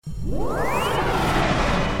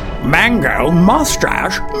Mango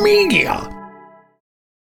Mustache Media.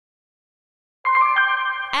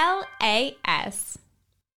 LAS.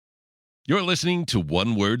 You're listening to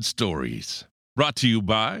One Word Stories, brought to you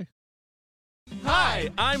by... Hi,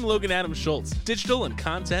 I'm Logan Adam Schultz, digital and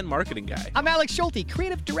content marketing guy. I'm Alex Schulte,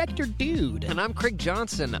 creative director dude. And I'm Craig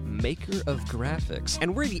Johnson, maker of graphics.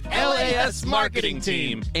 And we're the LAS Marketing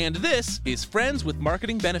Team. And this is Friends with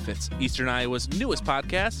Marketing Benefits, Eastern Iowa's newest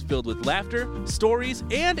podcast filled with laughter, stories,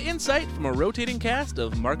 and insight from a rotating cast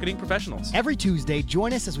of marketing professionals. Every Tuesday,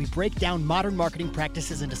 join us as we break down modern marketing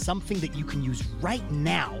practices into something that you can use right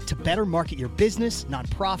now to better market your business,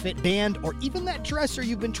 nonprofit, band, or even that dresser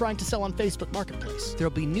you've been trying to sell on Facebook Marketplace.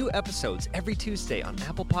 There'll be new episodes every Tuesday on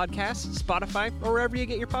Apple Podcasts, Spotify, or wherever you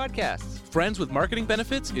get your podcasts. Friends with Marketing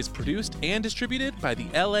Benefits is produced and distributed by the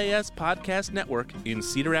LAS Podcast Network in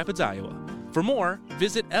Cedar Rapids, Iowa. For more,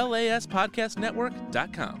 visit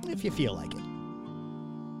laspodcastnetwork.com. If you feel like it.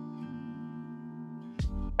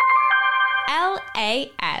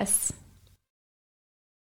 LAS.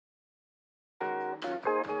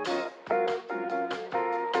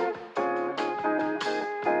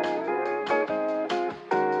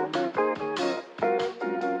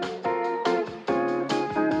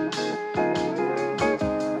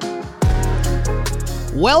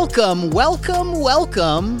 Welcome, one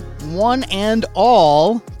and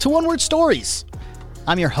all, to One Word Stories.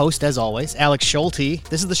 I'm your host, as always, Alex Schulte.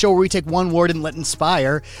 This is the show where we take one word and let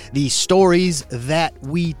inspire the stories that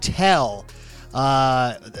we tell.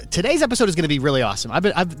 Today's episode is going to be really awesome.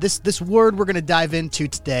 This word we're going to dive into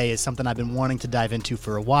today is something I've been wanting to dive into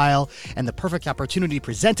for a while, and the perfect opportunity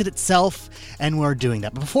presented itself, and we're doing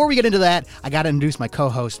that. But before we get into that, I got to introduce my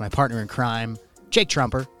co-host, my partner in crime, Jake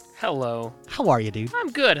Trumper. Hello. How are you, dude?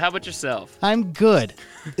 I'm good. How about yourself? I'm good.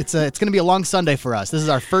 It's going to be a long Sunday for us. This is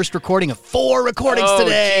our first recording of 4 recordings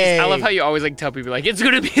today. Geez. I love how you always tell people like it's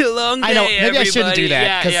going to be a long day. I know. Maybe everybody. I shouldn't do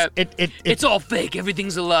that because it's all fake.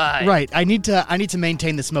 Everything's a lie. Right. I need to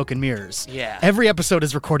maintain the smoke and mirrors. Yeah. Every episode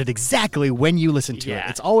is recorded exactly when you listen to it.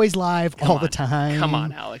 It's always live all the time. Come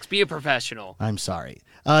on, Alex. Be a professional. I'm sorry.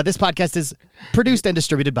 This podcast is produced and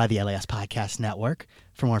distributed by the LAS Podcast Network.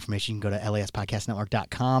 For more information, you can go to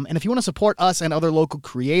laspodcastnetwork.com. And if you want to support us and other local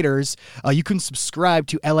creators, you can subscribe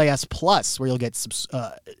to LAS Plus, where you'll get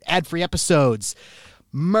ad-free episodes,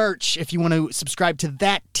 merch if you want to subscribe to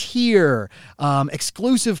that tier,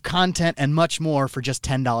 exclusive content, and much more for just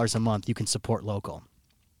 $10 a month. You can support local.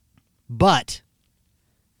 But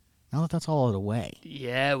now that that's all out of the way,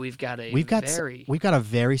 yeah, we've got a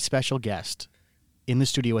very special guest in the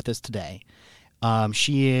studio with us today.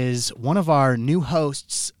 She is one of our new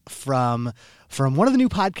hosts from one of the new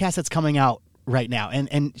podcasts that's coming out right now.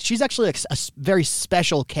 And she's actually a very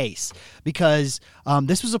special case because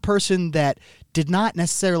this was a person that did not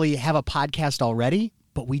necessarily have a podcast already,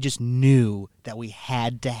 but we just knew that we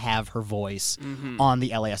had to have her voice on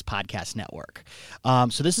the LAS Podcast Network.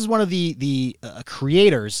 So this is one of the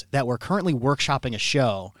creators that we're currently workshopping a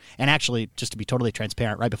show. And actually, just to be totally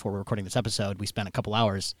transparent, right before we're recording this episode, we spent a couple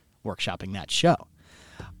hours workshopping that show.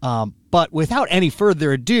 But without any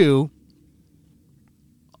further ado,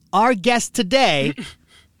 our guest today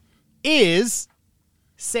is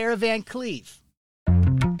Sarah Van Cleve.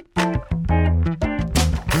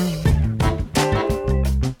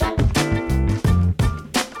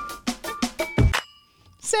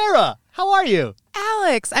 Sarah, how are you?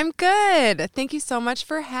 Alex, I'm good. Thank you so much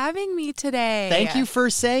for having me today. Thank you for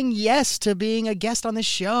saying yes to being a guest on this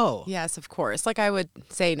show. Yes, of course. Like I would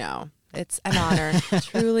say no. It's an honor.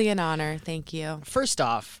 Truly an honor. Thank you. First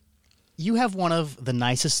off, you have one of the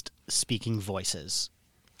nicest speaking voices.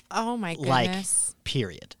 Oh, my goodness. Like,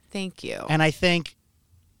 period. Thank you. And I think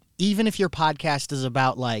even if your podcast is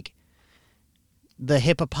about, like, the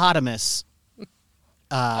hippopotamus...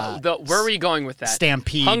 where were you going with that?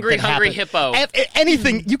 Stampede. Hungry hippo.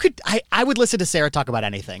 Anything. You could. I would listen to Sarah talk about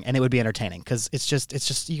anything, and it would be entertaining because it's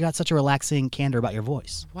just you got such a relaxing candor about your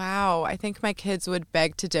voice. Wow. I think my kids would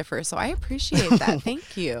beg to differ, so I appreciate that.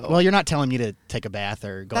 Thank you. Well, you're not telling me to take a bath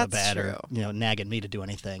or go to bed true. or nagging me to do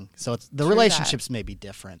anything. So the relationships may be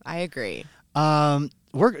different. I agree. Before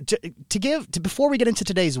we get into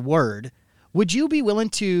today's word, would you be willing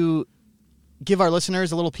to give our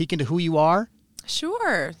listeners a little peek into who you are?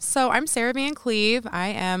 Sure. So I'm Sarah Van Cleve. I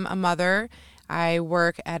am a mother. I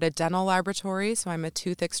work at a dental laboratory, so I'm a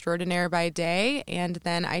tooth extraordinaire by day, and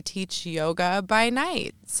then I teach yoga by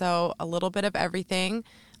night. So a little bit of everything.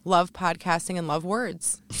 love podcasting and love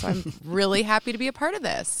words. So I'm really happy to be a part of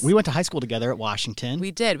this. We went to high school together at Washington.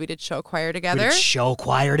 We did. We did show choir together. We did show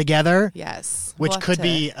choir together. Yes. Which We'll have could to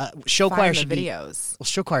be show find choir the should videos. Well,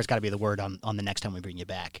 show choir's got to be the word on the next time we bring you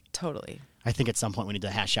back. Totally. I think at some point we need to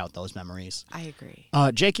hash out those memories. I agree.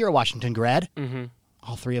 Jake, you're a Washington grad. Mm-hmm.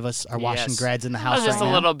 All three of us are Washington Yes. grads in the I house was just right a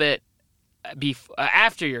now. little bit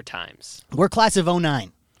after your times. We're class of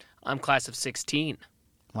 09. I'm class of 16.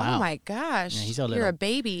 Wow. Oh my gosh. Yeah, he's a You're little- a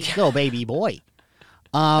baby. Little baby boy.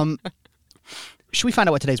 Should we find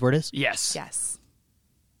out what today's word is? Yes. Yes.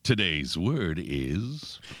 Today's word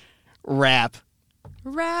is Rap.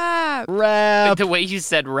 Rap. Rap. The way you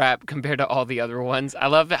said rap compared to all the other ones, I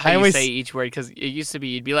love how I you always- say each word because it used to be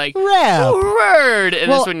you'd be like Rap. word, and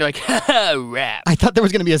Well- this one you're like rap. I thought there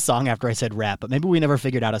was going to be a song after I said rap, but maybe we never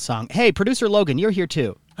figured out a song. Hey, producer Logan, you're here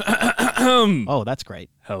too. Oh, that's great.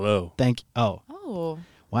 Hello. Oh, Oh.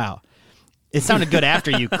 wow. It sounded good after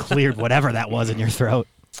you cleared whatever that was in your throat.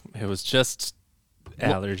 It was just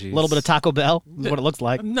allergies. A little bit of Taco Bell is what it looks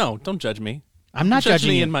like. No, don't judge me. I'm not Judge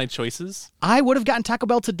judging me you. in my choices. I would have gotten Taco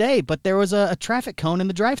Bell today, but there was a traffic cone in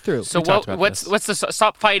the drive-thru. So We talked about what's this. the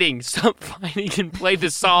stop fighting and play the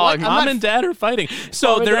song. Mom and Dad are fighting.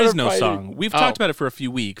 So and there Dad is are no fighting. song. We've Oh. talked about it for a few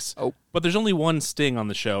weeks. Oh. But there's only one sting on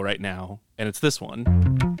the show right now, and it's this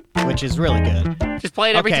one. Which is really good. Just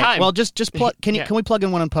play it every okay, time. well, just plug. Can Yeah. we plug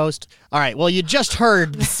in one in post? All right. Well, you just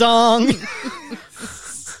heard the song.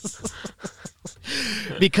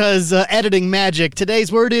 Because editing magic.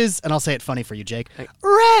 Today's word is, and I'll say it funny for you, Jake.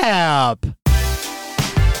 Rap.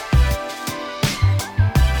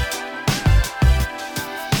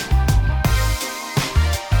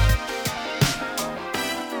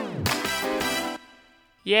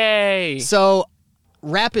 Yay. So,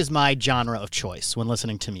 rap is my genre of choice when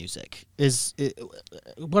listening to music.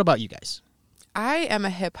 What about you guys? I am a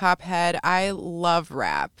hip hop head. I love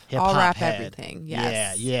rap. Hip-hop I'll rap head. everything.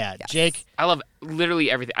 Yes. Yeah. Yes. Jake. I love literally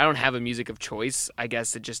everything. I don't have a music of choice. I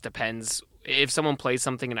guess it just depends. If someone plays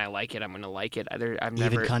something and I like it, I'm going to like it. I've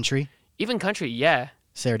never Even country. Even country, yeah.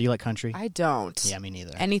 Sarah, do you like country? I don't. Yeah, me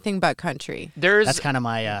neither. Anything but country. There's That's kind of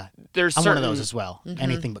my. there's I'm certain one of those as well.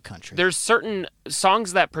 Anything but country. there's certain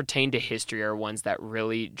songs that pertain to history are ones that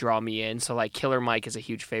really draw me in. So like Killer Mike is a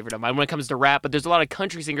huge favorite of mine when it comes to rap. But there's a lot of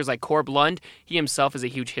country singers like Corb Lund. He himself is a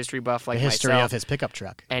huge history buff like the history myself. of his pickup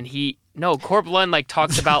truck. And Corb Lund like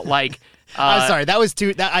talks about like. I'm sorry, that was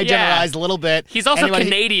too. I yeah. generalized a little bit. He's also Anyone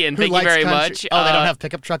Canadian. who Thank you likes very country- much. Oh, they don't have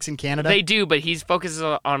pickup trucks in Canada. They do, but he focuses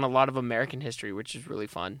on a lot of American history, which is really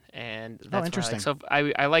fun. And that's what I interesting. like.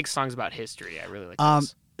 So I like songs about history. I really like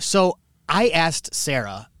those. So I asked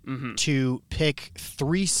Sarah to pick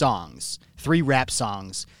 3 rap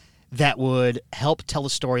songs that would help tell the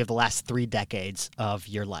story of the last 3 decades of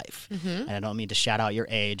your life. And I don't mean to shout out your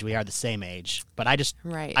age. We are the same age, but I just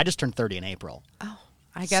turned 30 in April.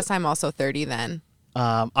 I guess I'm also 30 then.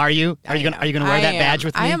 Are you? Are you gonna wear that badge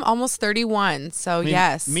with me? I am almost 31, so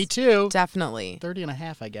yes. Me too. Definitely. 30 and a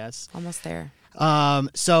half, I guess. Almost there.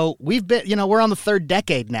 So we've been, we're on the 3rd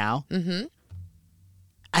decade now. Mm-hmm.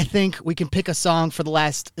 I think we can pick a song for the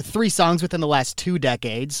last 3 songs within the last 2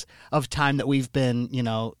 decades of time that we've been,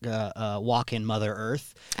 walking Mother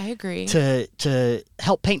Earth I agree. to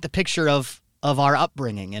help paint the picture of our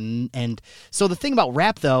upbringing. And so the thing about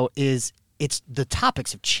rap though is the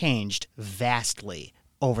topics have changed vastly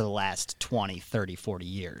over the last 20, 30, 40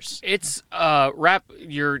 years. It's rap.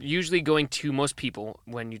 You're usually going to most people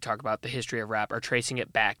when you talk about the history of rap are tracing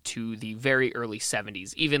it back to the very early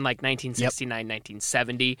 70s, even like 1969,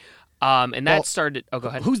 1970. And that started. Oh, go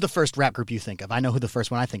ahead. Who's the first rap group you think of? I know who the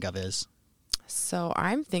first one I think of is. So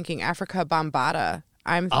I'm thinking Africa Bambaataa.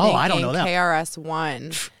 I'm thinking Oh, I don't know them.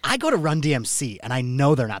 KRS-One. I go to Run DMC, and I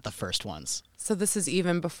know they're not the first ones. So this is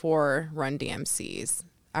even before Run DMC's.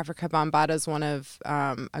 Africa Bambaataa is one of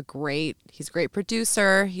he's a great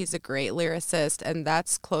producer, he's a great lyricist, and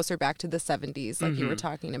that's closer back to the 70s like you were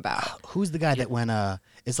talking about. Who's the guy that went,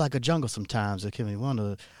 it's like a jungle sometimes, it can me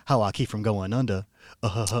wonder how I keep from going under.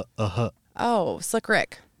 Oh, Slick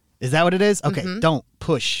Rick. Is that what it is? Okay, Don't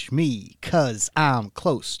push me, 'cause I'm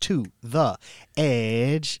close to the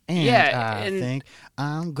edge, and I think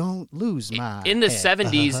I'm gonna lose my In the head.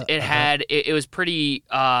 70s, it was pretty,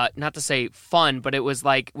 not to say fun, but it was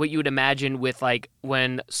like what you would imagine with like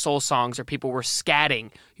when soul songs or people were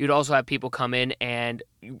scatting. You'd also have people come in and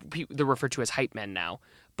they're referred to as hype men now.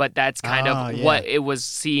 But that's kind of what it was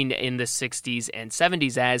seen in the 60s and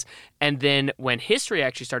 70s as. And then when history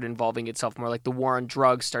actually started involving itself more, like the war on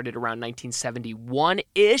drugs started around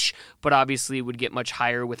 1971-ish, but obviously would get much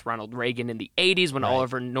higher with Ronald Reagan in the 80s when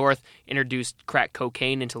Oliver North introduced crack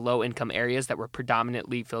cocaine into low-income areas that were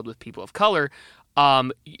predominantly filled with people of color.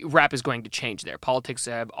 rap is going to change there. Politics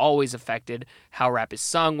have always affected how rap is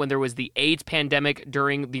sung. When there was the AIDS pandemic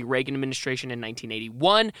during the Reagan administration in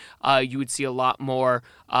 1981, you would see a lot more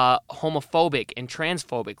homophobic and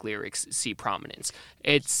transphobic lyrics see prominence.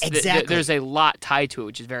 Exactly. There's a lot tied to it,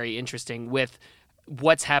 which is very interesting with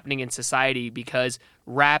what's happening in society, because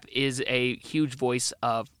rap is a huge voice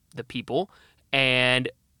of the people, and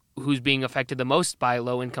who's being affected the most by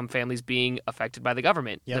low-income families being affected by the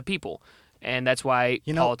government, the people. And that's why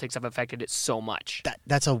politics have affected it so much.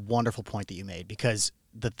 That's a wonderful point that you made, because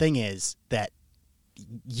the thing is that,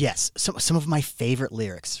 yes, some of my favorite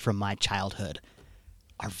lyrics from my childhood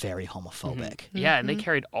are very homophobic. Yeah, and they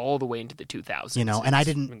carried all the way into the 2000s. And I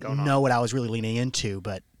didn't know what I was really leaning into,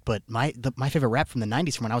 but my favorite rap from the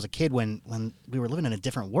 90s, from when I was a kid, when we were living in a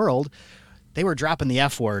different world, they were dropping the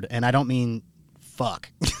F word, and I don't mean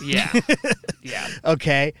fuck. Yeah. Yeah.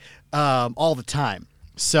 Okay? All the time.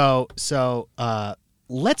 So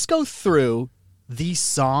let's go through these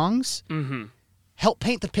songs, help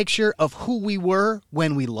paint the picture of who we were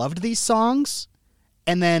when we loved these songs,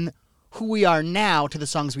 and then who we are now to the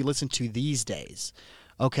songs we listen to these days.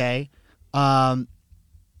 Okay? Do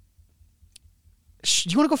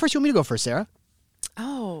you want to go first? You want me to go first, Sarah?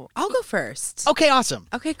 Oh, I'll go first. Okay, awesome.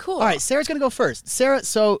 Okay, cool. All right, Sarah's going to go first. Sarah,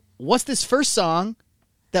 so what's this first song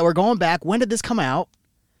that we're going back? When did this come out?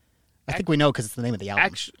 I think we know because it's the name of the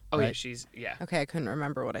album. Yeah. Okay, I couldn't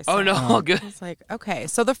remember what I said. Oh, no, all good. I was like, okay.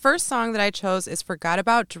 So the first song that I chose is Forgot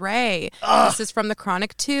About Dre. This is from The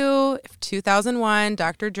Chronic 2, 2001,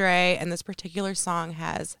 Dr. Dre. And this particular song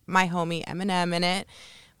has my homie Eminem in it.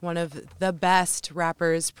 One of the best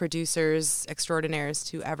rappers, producers, extraordinaires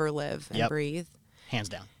to ever live and breathe. Hands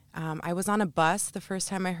down. I was on a bus the first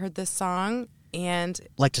time I heard this song. And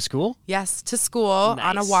like to school? Yes, to school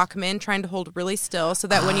on a Walkman, trying to hold really still so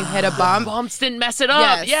that when you hit a bump, bumps didn't mess it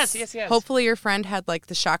up. Yes. Hopefully your friend had like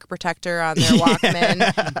the shock protector on their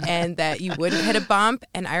Walkman and that you wouldn't hit a bump.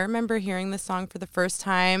 And I remember hearing this song for the first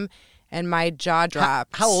time and my jaw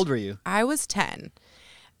dropped. How old were you? I was 10.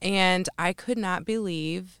 And I could not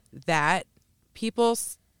believe that people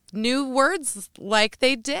knew words like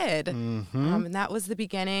they did. And that was the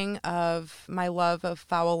beginning of my love of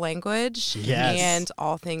foul language and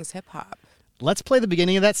all things hip hop. Let's play the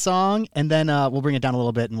beginning of that song, and then we'll bring it down a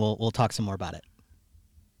little bit, and we'll talk some more about it.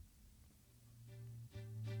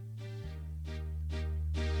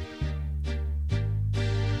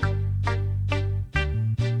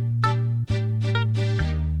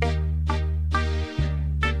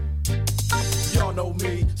 Y'all know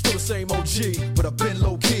me, still the same OG, but I've been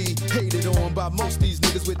low-key, hated on by most these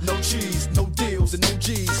niggas with no cheese, no deals and no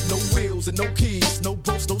G's, no wheels and no keys, no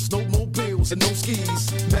boats, no snowmobiles and no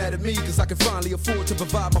skis. Mad at me cause I can finally afford to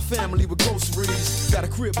provide my family with groceries. Got a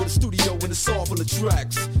crib with a studio and a saw full of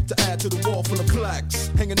tracks to add to the wall full of plaques,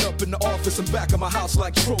 hanging up in the office and back of my house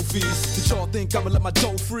like trophies. Did y'all think I'ma let my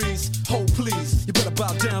dough freeze? Hold please, you better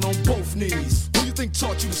bow down on both knees. Who you think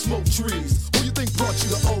taught you to smoke trees? Who you think brought you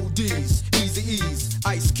to ODs, Eazy-E's,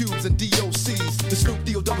 Ice Cubes and DOC's, the Snoop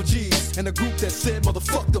D-O double G's, and a group that said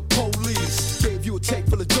motherfuck the police. Gave you a tape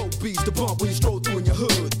full of dope beats to bump when you strolled through in your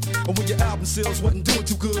hood. And when your album sales wasn't doing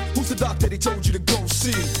too good, who's the doc that they told you to go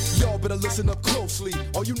see? Y'all better listen up closely.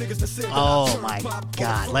 All you niggas that said that Oh my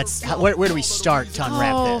God! Where do we start to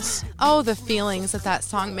unwrap this? Oh, the feelings that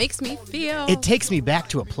song makes me feel. It takes me back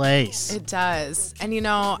to a place. It does. And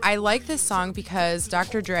I like this song because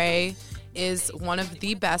Dr. Dre is one of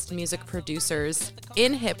the best music producers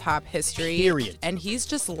in hip-hop history. Period. And he's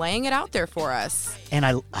just laying it out there for us. And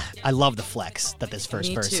I love the flex that this first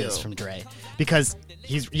Me verse too. is from Dre, because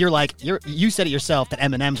you said it yourself that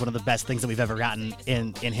Eminem's one of the best things that we've ever gotten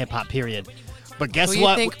in hip-hop, period. But guess Who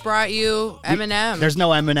what? you think brought you Eminem? There's no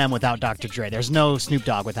Eminem without Dr. Dre. There's no Snoop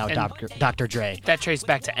Dogg without Dr. Dre. That traced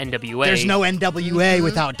back to NWA. There's no NWA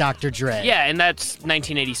without Dr. Dre. Yeah, and that's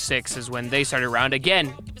 1986 is when they started around.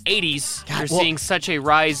 Again, 80s, God, you're well- seeing such a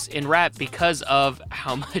rise in rap because of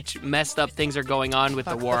how much messed up things are going on with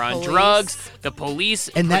Fuck the war the on police. drugs, the police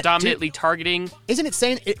And that- predominantly targeting. Isn't it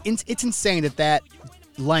insane? It's insane that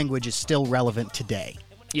language is still relevant today.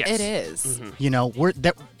 Yes. It is.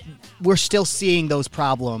 We're still seeing those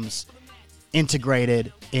problems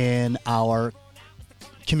integrated in our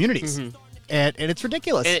communities, and it's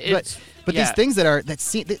ridiculous. But these things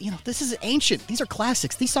this is ancient. These are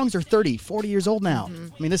classics. These songs are 30, 40 years old now.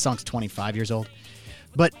 I mean, this song's 25 years old,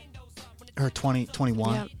 or 20,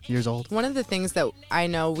 21 years old. One of the things that I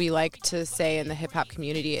know we like to say in the hip-hop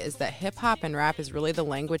community is that hip-hop and rap is really the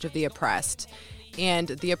language of the oppressed. And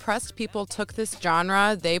the oppressed people took this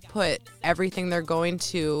genre, they put everything they're going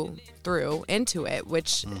through into it,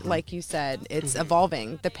 which, like you said, it's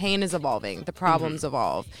evolving. The pain is evolving. The problems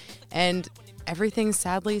evolve. And everything's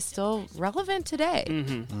sadly still relevant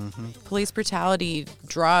today. Police brutality,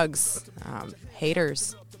 drugs,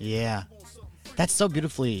 haters. Yeah. That's so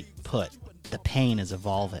beautifully put. The pain is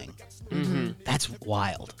evolving. That's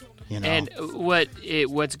wild. You know? And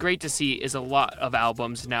what's great to see is a lot of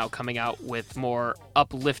albums now coming out with more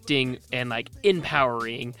uplifting and like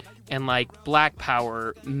empowering and like Black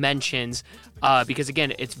Power mentions, because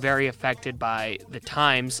again, it's very affected by the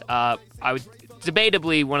times. I would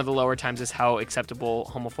debatably one of the lower times is how acceptable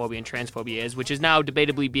homophobia and transphobia is, which is now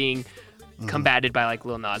debatably being combated by like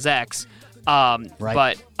Lil Nas X. Right.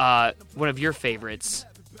 But one of your favorites.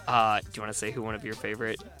 Do you want to say who one of your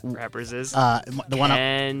favorite rappers is? The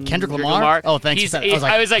one Kendrick Lamar? Oh, thanks.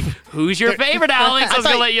 I was like, who's your favorite, Alex? I was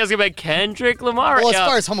going to be like, Kendrick Lamar. Well, as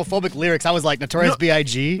far as homophobic lyrics, I was like Notorious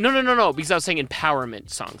B.I.G. No, because I was saying empowerment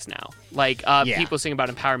songs now. Like, people sing about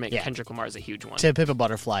empowerment. Yeah. Kendrick Lamar is a huge one. To Pimp a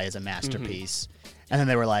Butterfly is a masterpiece. And then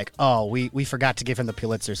they were like, oh, we forgot to give him the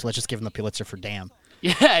Pulitzer, so let's just give him the Pulitzer for Damn.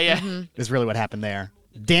 Yeah. Is really what happened there.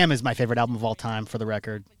 Damn is my favorite album of all time, for the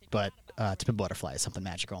record, but To Pimp a Butterfly is something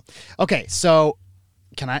magical. Okay, so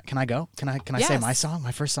can I go? Can I say my song,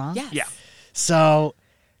 my first song? Yes. Yeah. So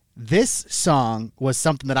this song was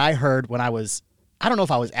something that I heard when I don't know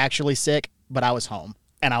if I was actually sick, but I was home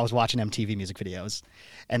and I was watching MTV music videos,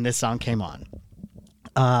 and this song came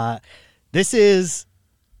on. This is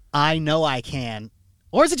I Know I Can,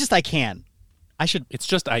 or is it just I Can? It's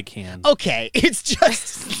just I Can. Okay, it's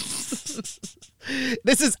just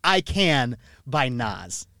this is I Can by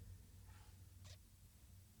Nas.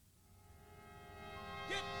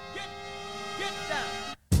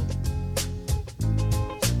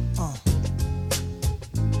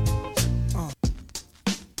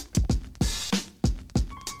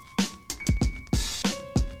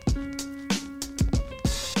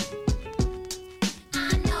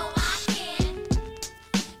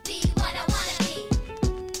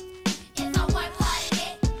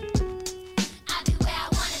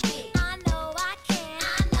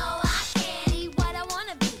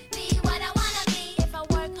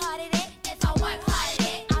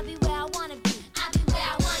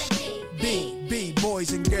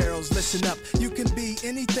 Listen up, you can be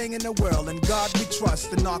anything in the world, and God we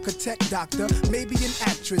trust. An architect, doctor, maybe an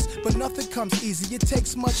actress, but nothing comes easy, it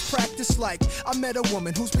takes much practice. Like, I met a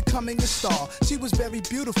woman who's becoming a star. She was very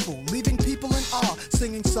beautiful, leaving people in awe.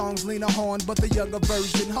 Singing songs, Lena Horne, but the younger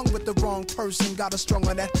version. Hung with the wrong person, got her strung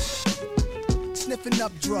on that. Sniffing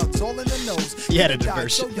up drugs, all in the nose. You had a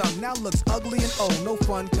diversion. So young, now looks ugly and old. No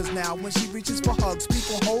fun, cause now when she reaches for hugs,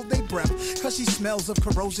 people hold their breath, cause she smells of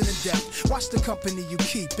corrosion and death. Watch the company you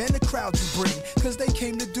keep and the crowd you bring, cause they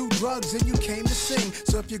came to do drugs and you came to sing.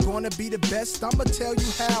 So if you're gonna be the best, I'ma tell you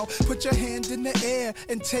how. Put your hand in the air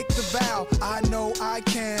and take the vow. I know I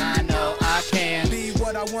can. I know I can. Be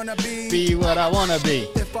what I wanna be. Be what I wanna be.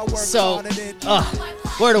 If I work hard at it.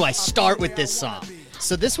 Where do I start with this song?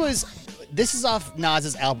 So this is off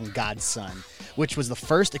Nas's album God's Son, which was the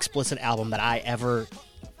first explicit album that I ever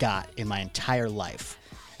got in my entire life.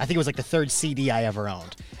 I think it was like the third CD I ever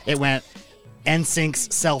owned. It went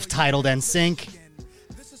NSYNC's self-titled NSYNC,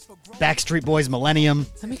 Backstreet Boys Millennium,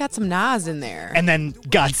 And we got some Nas in there. and then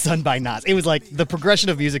God's Son by Nas. It was like the progression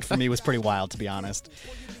of music for me was pretty wild, to be honest.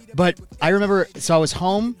 But I remember, so I was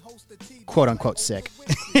home, quote unquote sick,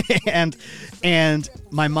 and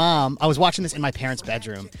my mom, I was watching this in my parents'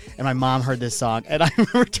 bedroom, and my mom heard this song, and I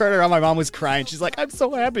remember turning around, my mom was crying. She's like, I'm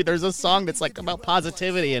so happy there's a song that's like about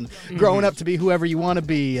positivity and growing up to be whoever you want to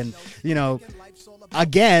be, and, you know,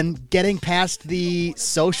 again, getting past the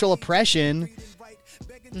social oppression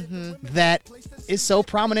that is so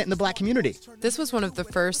prominent in the black community. This was one of the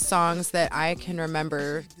first songs that I can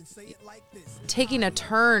remember taking a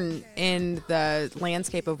turn in the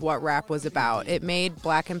landscape of what rap was about. It made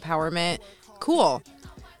black empowerment cool.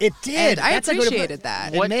 It did. And I That's a good appreciated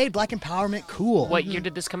that. It made black empowerment cool. What year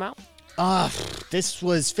did this come out? This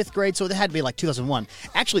was 5th grade, so it had to be like 2001.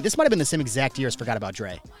 Actually, this might have been the same exact year as Forgot About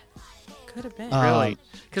Dre. Could have been. Really?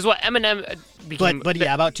 Because what Eminem became... But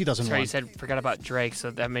yeah, about 2001. Sorry, you said Forgot About Drake, so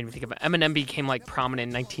that made me think of it. Eminem became like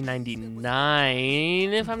prominent in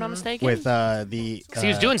 1999, if I'm not mistaken. With the... Because he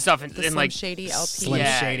was doing stuff in Slim like... Shady LP. Slim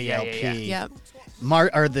Shady LP. Yep.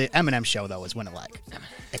 Or the Eminem show, though, is when it like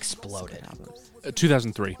exploded.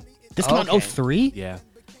 2003. This came out in 03? Yeah.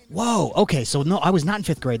 Whoa, okay, so no, I was not in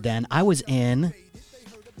 5th grade then. I was in...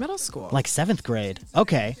 Middle school. like 7th grade.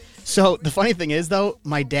 Okay. So the funny thing is, though,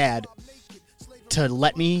 my dad, to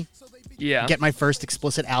let me Yeah. get my first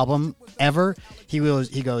explicit album However, he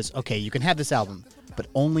goes, okay, you can have this album, but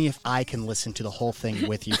only if I can listen to the whole thing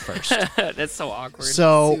with you first. That's so awkward.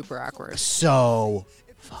 So Super awkward. So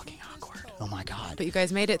fucking awkward. Oh my god. But you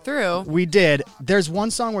guys made it through. We did. There's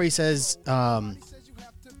one song where he says the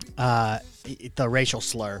racial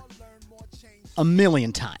slur a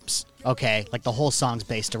million times. Okay, like the whole song's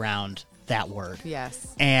based around that word.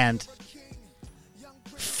 Yes. And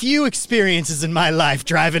few experiences in my life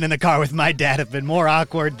driving in the car with my dad have been more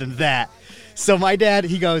awkward than that. So my dad,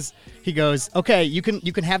 he goes, okay, you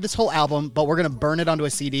can have this whole album, but we're gonna burn it onto a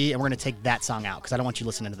CD and we're gonna take that song out because I don't want you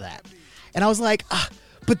listening to that. And I was like,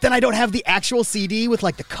 but then I don't have the actual CD with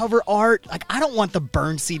like the cover art. Like I don't want the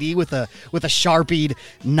burned CD with a sharpied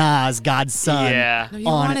Nas God's Son. Yeah. No, you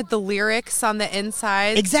on wanted the lyrics on the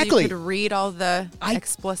inside. Exactly. So you could read all the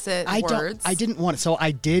explicit words. I didn't want it, so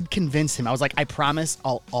I did convince him. I was like, I promise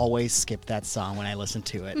I'll always skip that song when I listen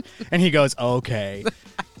to it. And he goes, okay.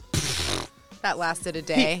 That lasted a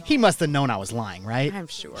day. He must have known I was lying, right? I'm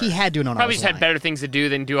sure. He had to have known Probably I was just lying. had better things to do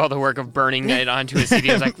than do all the work of burning it onto a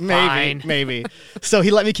CD. I was like, fine. Maybe. So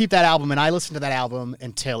he let me keep that album, and I listened to that album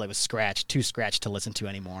until it was too scratched to listen to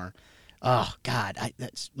anymore. Oh, God.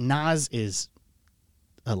 Nas is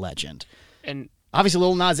a legend. And Obviously,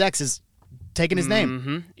 Lil Nas X is taking his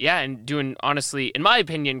name. yeah, and doing, honestly, in my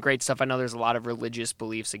opinion, great stuff. I know there's a lot of religious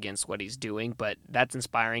beliefs against what he's doing, but that's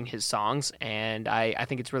inspiring his songs, and I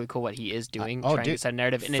think it's really cool what he is doing, trying to set a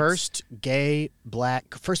narrative. And First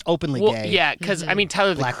openly well, gay. yeah, because, I mean,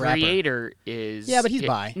 Tyler, the Black rapper. creator, is... Yeah, but he's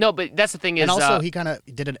bi. No, but that's the thing is... And also, he kind of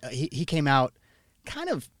did it. He came out kind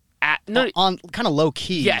of no, on kind of low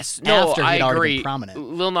key. yes, no, after I he'd already agree. been prominent.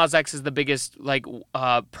 Lil Nas X is the biggest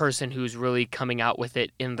person who's really coming out with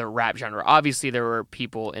it in the rap genre. Obviously, there were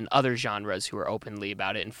people in other genres who were openly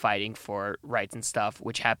about it and fighting for rights and stuff,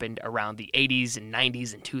 which happened around the 80s and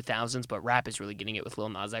 90s and 2000s. But rap is really getting it with Lil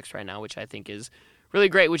Nas X right now, which I think is really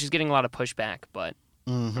great, which is getting a lot of pushback, but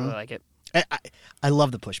I really like it. I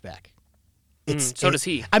love the pushback. So does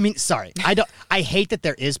he. I mean, sorry, I hate that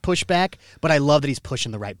there is pushback, but I love that he's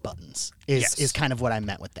pushing the right buttons. Is kind of what I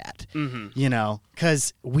meant with that. You know,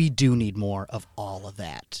 because we do need more of all of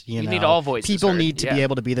that. You know, need all voices People heard, need to be yeah.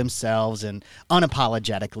 able to be themselves and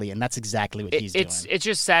unapologetically, and that's exactly what he's doing. It's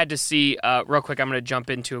just sad to see. Real quick, I'm going to jump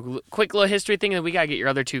into a quick little history thing, and we got to get your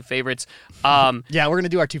other two favorites. Yeah, we're gonna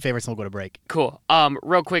do our two favorites, and we'll go to break. Cool.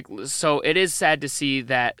 Real quick, so it is sad to see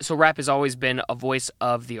that. So rap has always been a voice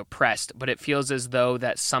of the oppressed, but it feels as though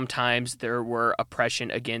that sometimes there were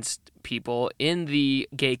oppression against people in the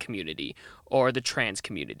gay community or the trans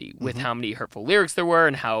community with how many hurtful lyrics there were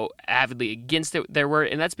and how avidly against it there were.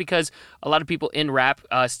 And that's because a lot of people in rap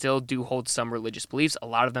still do hold some religious beliefs. A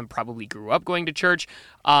lot of them probably grew up going to church,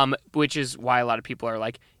 which is why a lot of people are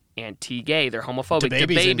like anti-gay. They're homophobic.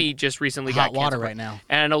 DaBaby just recently got hot water canceled. right now.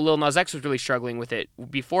 And I know Lil Nas X was really struggling with it.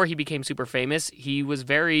 Before he became super famous, he was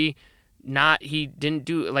very... he didn't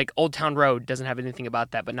do, like, Old Town Road doesn't have anything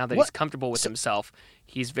about that, but now that he's comfortable with himself,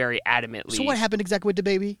 he's very adamantly... So what happened exactly with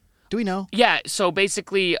DaBaby? Do we know? Yeah, so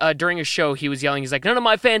basically, during a show, he was yelling, he's like, none of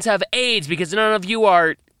my fans have AIDS because none of you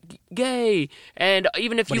are gay, and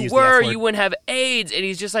even if But he you used the F were, word. you wouldn't have AIDS, and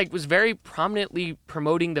he's just, like, was very prominently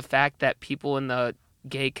promoting the fact that people in the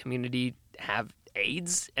gay community have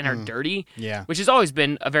AIDS and are dirty, Yeah. which has always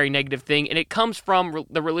been a very negative thing, and it comes from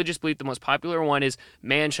the religious belief. The most popular one is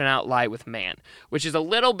man shall not lie with man, which is a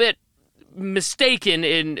little bit mistaken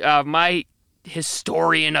in my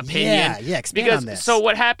historian opinion. Yeah, expand because on this. so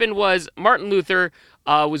what happened was Martin Luther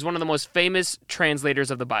was one of the most famous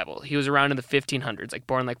translators of the Bible. He was around in the 1500s, like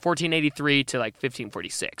born like 1483 to like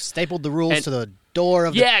 1546. Stapled the rules And- to the door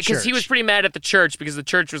of the Yeah, church. because he was pretty mad at the church because the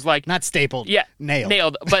church was like, Not stapled. yeah,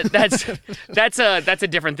 Nailed. But that's a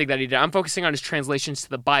different thing that he did. I'm focusing on his translations to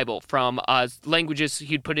the Bible from languages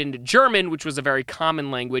he'd put into German, which was a very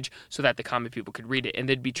common language, so that the common people could read it, and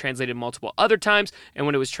they'd be translated multiple other times. And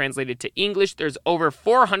when it was translated to English, there's over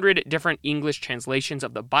 400 different English translations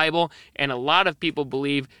of the Bible, and a lot of people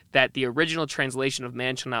believe that the original translation of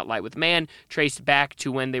 "Man shall not lie with man" traced back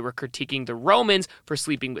to when they were critiquing the Romans for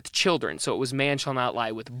sleeping with children. So it was "Man shall not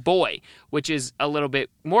lie with boy," which is a little bit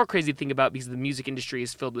more crazy to think about because the music industry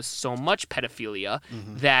is filled with so much pedophilia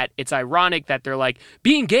that it's ironic that they're like,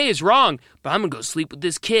 being gay is wrong, but I'm going to go sleep with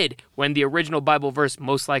this kid, when the original Bible verse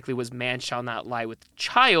most likely was "Man shall not lie with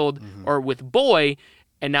child" or with boy.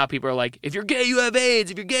 And now people are like, if you're gay, you have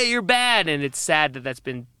AIDS. If you're gay, you're bad. And it's sad that that's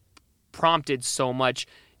been prompted so much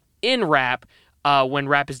in rap, when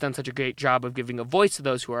rap has done such a great job of giving a voice to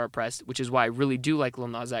those who are oppressed, which is why I really do like Lil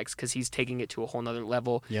Nas X, because he's taking it to a whole nother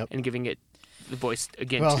level Yep. and giving it the voice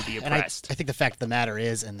again Well, to the and I oppressed. think the fact of the matter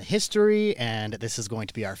is, in the history, and this is going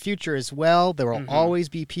to be our future as well, there will always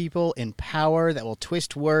be people in power that will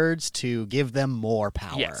twist words to give them more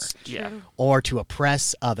power. Yes. Yeah. Or to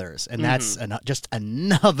oppress others. And that's just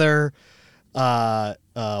another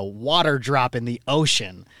water drop in the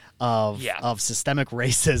ocean of systemic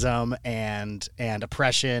racism and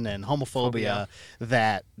oppression and homophobia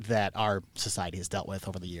that our society has dealt with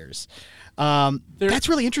over the years. That's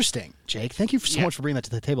really interesting, Jake. Thank you so much for bringing that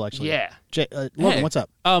to the table, actually. Yeah. Logan, what's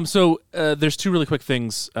up? So there's two really quick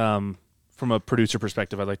things from a producer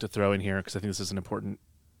perspective I'd like to throw in here because I think this is an important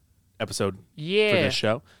episode for this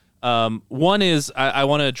show. One is I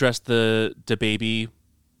want to address the DaBaby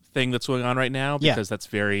thing that's going on right now because that's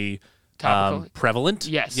very prevalent.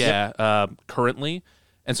 Yes. Yeah. Currently,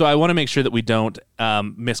 and so I want to make sure that we don't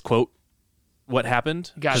misquote what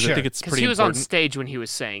happened because I think it's pretty he was important. on stage when he was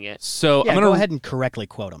saying it. So Yeah, I'm gonna go ahead and correctly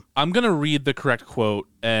quote him. I'm gonna read the correct quote,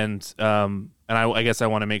 and I guess I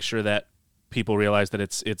want to make sure that people realize that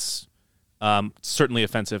it's certainly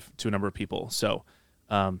offensive to a number of people. So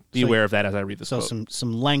be aware of that as I read this So quote.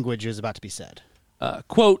 some language is about to be said.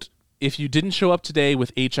 Quote, if you didn't show up today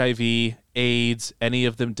with HIV, AIDS, any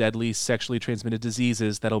of them deadly sexually transmitted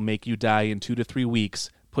diseases that'll make you die in 2 to 3 weeks,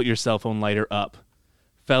 put your cell phone lighter up.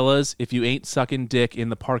 Fellas, if you ain't sucking dick in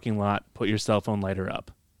the parking lot, put your cell phone lighter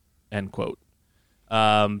up. End quote.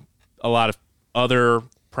 A lot of other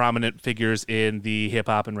prominent figures in the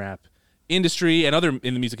hip-hop and rap industry and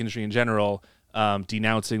in the music industry in general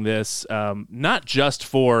denouncing this, not just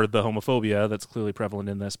for the homophobia that's clearly prevalent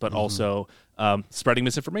in this, but also spreading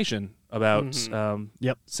misinformation about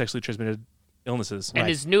sexually transmitted illnesses. And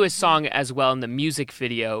his newest song as well, in the music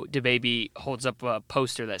video, DaBaby holds up a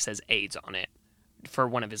poster that says AIDS on it for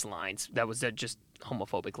one of his lines. That was a just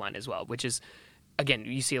homophobic line as well, which is, again,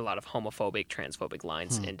 you see a lot of homophobic, transphobic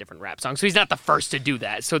lines in different rap songs. So he's not the first to do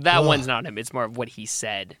that. So that one's not him. It's more of what he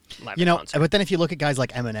said live at concert. But then if you look at guys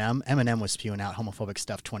like Eminem was spewing out homophobic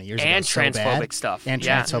stuff 20 years ago. And so transphobic bad. stuff. And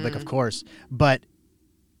Yeah. transphobic, of course. But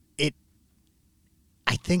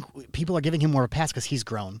I think people are giving him more of a pass because he's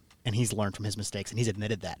grown and he's learned from his mistakes, and he's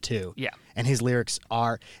admitted that too. Yeah. And his lyrics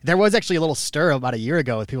are... There was actually a little stir about a year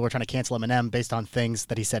ago with people were trying to cancel Eminem based on things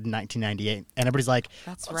that he said in 1998. And everybody's like,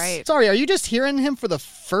 That's right. Sorry, are you just hearing him for the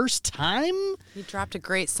first time? He dropped a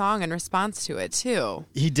great song in response to it, too.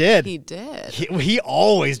 He did. He did. He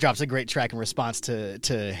always drops a great track in response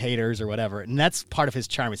to haters or whatever. And that's part of his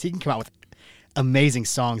charm is he can come out with amazing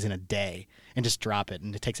songs in a day and just drop it.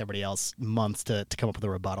 And it takes everybody else months to come up with a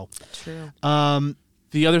rebuttal. True.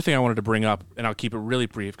 The other thing I wanted to bring up, and I'll keep it really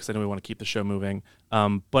brief because I know we want to keep the show moving,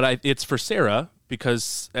 but it's for Sarah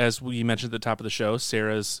because, as we mentioned at the top of the show,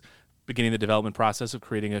 Sarah's beginning the development process of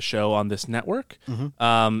creating a show on this network.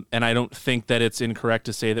 And I don't think that it's incorrect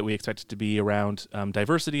to say that we expect it to be around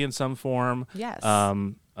diversity in some form. Yes.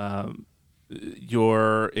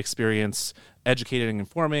 Your experience educating and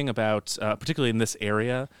informing about, particularly in this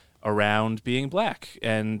area, around being black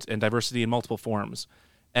and diversity in multiple forms.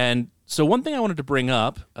 And so one thing I wanted to bring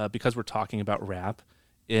up, because we're talking about rap,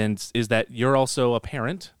 is that you're also a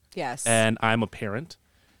parent. Yes. And I'm a parent.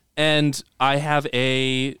 And I have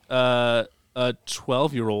a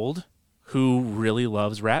 12-year-old who really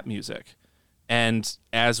loves rap music. And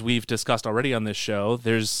as we've discussed already on this show,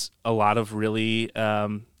 there's a lot of really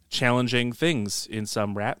challenging things in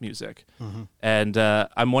some rap music. And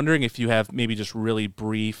I'm wondering if you have maybe just really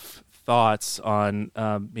brief thoughts on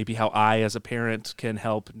maybe how I, as a parent, can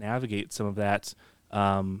help navigate some of that,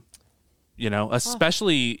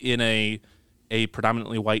 especially in a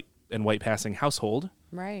predominantly white and white passing household.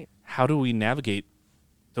 Right. How do we navigate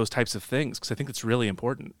those types of things? Because I think it's really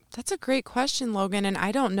important. That's a great question, Logan. And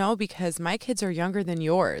I don't know because my kids are younger than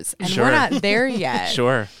yours. And Sure. we're not there yet.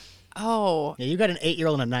 Sure. Oh, Yeah, you got an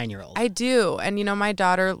 8-year-old and a 9-year-old. I do. And, my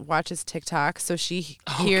daughter watches TikTok, so she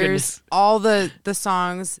Oh, hears goodness. all the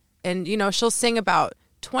songs. And, she'll sing about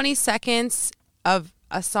 20 seconds of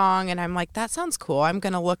a song. And I'm like, that sounds cool. I'm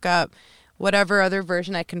going to look up whatever other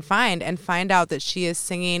version I can find and find out that she is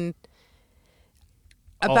singing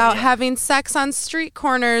about having sex on street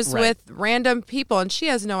corners Right. with random people. And she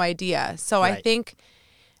has no idea. So I Right. think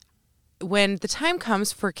when the time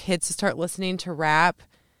comes for kids to start listening to rap,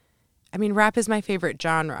 rap is my favorite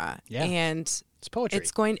genre. Yeah. And It's poetry.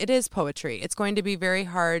 it is poetry. It's going to be very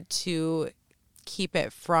hard to keep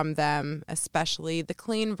it from them, especially the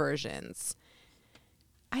clean versions.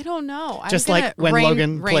 I don't know. Just I'm like gonna when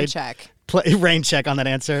Logan rain played check. rain check on that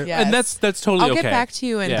answer. Yes. And that's totally I'll okay. get back to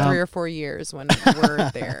you in Yeah. 3 or 4 years when we're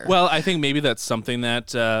there. Well, I think maybe that's something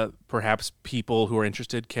that perhaps people who are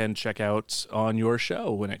interested can check out on your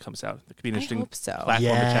show when it comes out. It could be an I interesting hope so.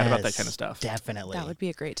 platform to chat about that Yes, kind of stuff. Definitely. That would be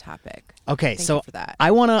a great topic. Okay, Thank so you for that.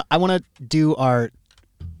 I wanna do our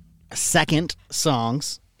second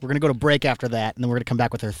songs. We're gonna go to break after that, and then we're gonna come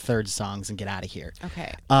back with our third songs and get out of here.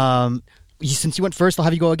 Okay. Since you went first, I'll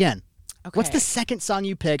have you go again. Okay. What's the second song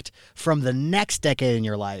you picked from the next decade in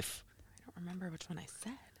your life? I don't remember which one I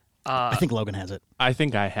said. I think Logan has it. I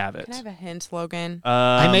think I have it. Can I have a hint, Logan?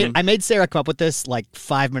 I made Sarah come up with this like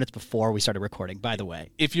 5 minutes before we started recording. By the way,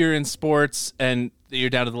 If you're in sports and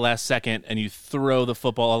you're down to the last second and you throw the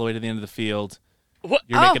football all the way to the end of the field, What?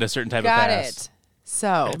 you're making a certain type got of pass. it.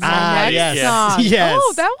 So my next yes. song. Yes.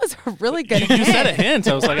 Oh, that was a really good You hint. said a hint.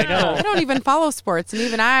 I was like, I I got don't even follow sports, and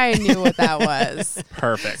even I knew what that was.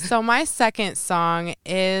 perfect. So my second song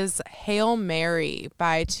is "Hail Mary"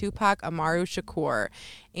 by Tupac Amaru Shakur.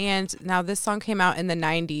 And now this song came out in the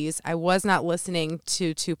 90s. I was not listening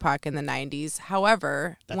to Tupac in the 90s.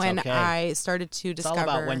 However, That's when okay. I started to it's discover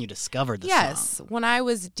all about when you discovered the Yes, song. when I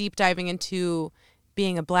was deep diving into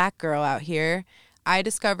being a black girl out here, I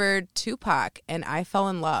discovered Tupac and I fell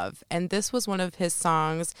in love. And this was one of his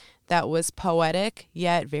songs that was poetic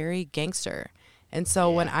yet very gangster. And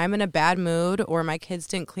so when I'm in a bad mood or my kids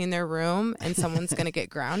didn't clean their room and someone's going to get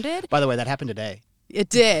grounded, By the way, that happened today. it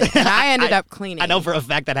did. And I ended up cleaning. I know for a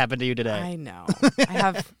fact that happened to you today. I know. I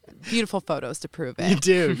have beautiful photos to prove it. You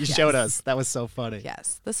do. You Yes. showed us. That was so funny.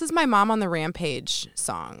 Yes. This is my Mom on the Rampage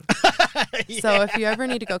song. So if you ever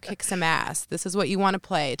need to go kick some ass, this is what you want to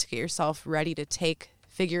play to get yourself ready to take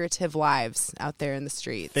figurative lives out there in the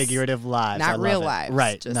streets. Figurative lives. I Not love real it. lives.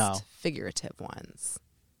 Right. Just No. figurative ones.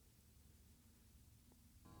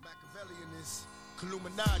 Machiavellian is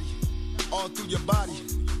Illuminati all through your body.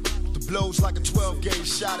 The blows like a 12-gauge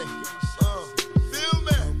shot. Feel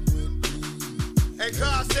me? And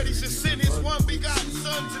God said he should send his one begotten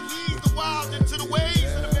son to lead the wild into the ways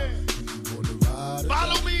of the man.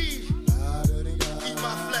 Follow me. Eat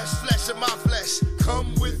my flesh of my flesh.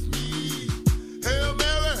 Come with me. Hail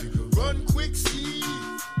Mary, run quick, see.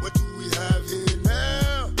 What do we have here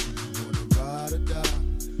now?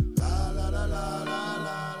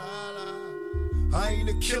 I ain't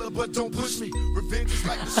a killer, but don't push me. Revenge is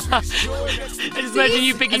like the sweetest joy next to I just imagine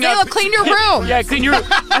you picking Zayla, up. clean your room. Yeah, clean your.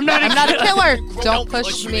 I'm not. I'm not a killer. Don't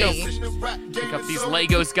push me. Pick up these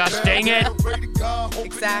Legos. Gosh dang it!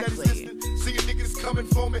 Exactly. See a niggas coming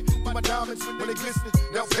for me. My diamonds when they glisten.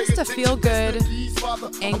 Now pay Just a attention. feel-good Father,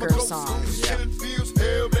 anger I'm a ghost. song. Killing fields,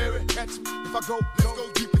 Hail Mary, catch me. If I go, let's go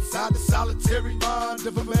deep inside the solitary mind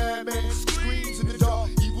of a madman. Screams in the dark,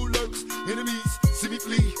 evil lurks, enemies see me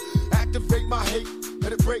flee. Activate my hate,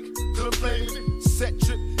 let it break till I'm flaming. Set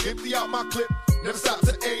trip, empty out my clip, never stop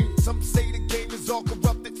to aim. Some say the game is all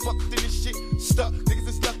corrupted, fucked in this shit. Stuck, niggas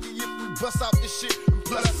is lucky if we bust out this shit. And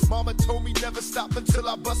plus, mama told me never stop until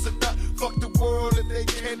I bust a nut. Fuck the world if they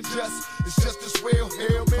can't adjust. It's just as well,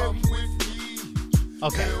 Hail Mary, come with me.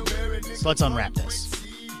 Okay. Hail Mary, So let's unwrap this.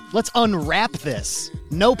 Let's unwrap this.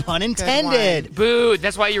 No pun intended. Boo!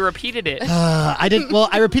 That's why you repeated it. I didn't. Well,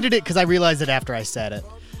 I repeated it because I realized it after I said it.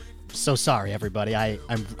 So sorry, everybody. I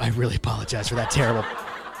really apologize for that terrible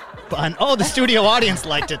pun. Oh, the studio audience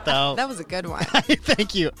liked it though. That was a good one.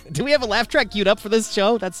 Thank you. Do we have a laugh track queued up for this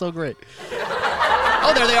show? That's so great.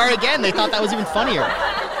 Oh, there they are again. They thought that was even funnier.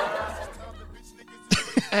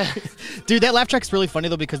 Dude, that laugh track's really funny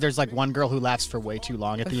though because there's like one girl who laughs for way too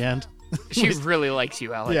long at the end. She really likes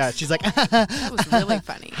you, Alex. Yeah, she's like, That was really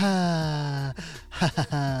funny.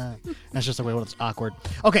 that's just the way it's awkward.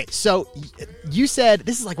 Okay, so you said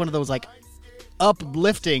this is like one of those like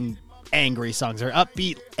uplifting angry songs or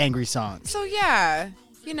upbeat angry songs. So yeah,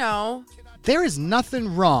 you know, There is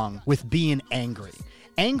nothing wrong with being angry.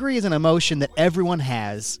 Angry is an emotion that everyone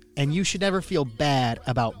has, and you should never feel bad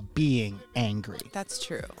about being angry. that's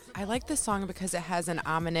true. I like this song because it has an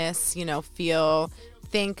ominous, feel.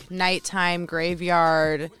 Think nighttime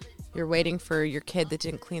graveyard. You're waiting for your kid that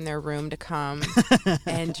didn't clean their room to come,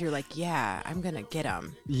 and you're like, yeah, I'm gonna get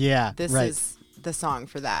him. Yeah, This right. is the song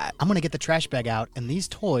for that. I'm going to get the trash bag out, and these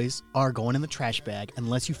toys are going in the trash bag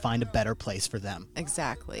unless you find a better place for them.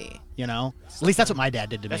 Exactly. You know? At least that's what my dad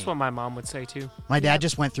did to That's me. what my mom would say too. My dad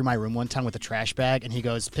just went through my room one time with a trash bag, and he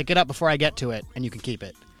goes, pick it up before I get to it, and you can keep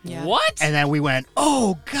it. Yeah. What? And then we went,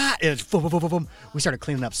 oh, God. It was boom, boom, boom, boom, boom. We started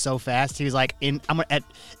cleaning up so fast. He was like, in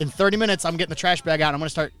 30 minutes, I'm getting the trash bag out. And I'm going to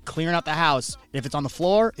start clearing out the house. If it's on the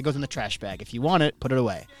floor, it goes in the trash bag. If you want it, put it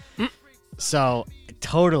away. So,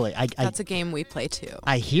 totally. That's a game we play too.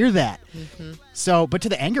 I hear that. So, but to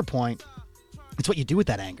the anger point, it's what you do with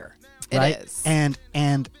that anger. right? is. And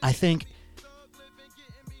I think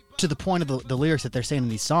to the point of the lyrics that they're saying in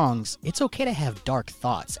these songs, it's okay to have dark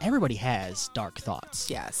thoughts. Everybody has dark thoughts.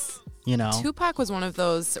 Yes. You know? Tupac was one of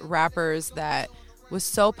those rappers that was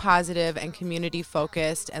so positive and community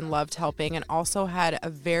focused and loved helping, and also had a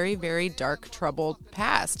very, very dark, troubled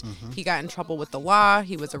past. He got in trouble with the law.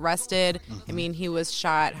 He was arrested. I mean, he was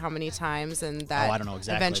shot how many times, and that I don't know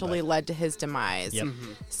exactly, eventually led to his demise. Yep.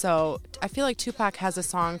 So I feel like Tupac has a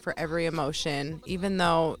song for every emotion, even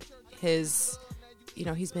though he's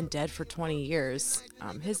been dead for 20 years.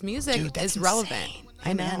 His music Dude, that's is relevant. insane.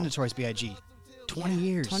 I know. And Notorious B.I.G. 20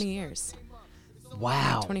 years. 20 years.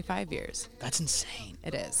 Wow. 25 years. That's insane.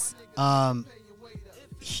 It is.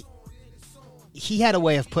 He had a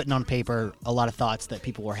way of putting on paper a lot of thoughts that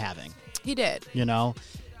people were having, He did. you know?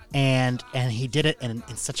 And he did it in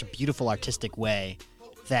such a beautiful artistic way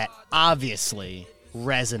that obviously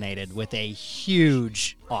resonated with a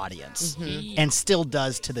huge audience and still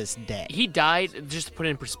does to this day. He died, just to put it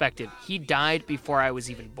in perspective, he died before I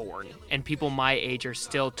was even born. And people my age are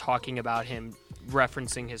still talking about him,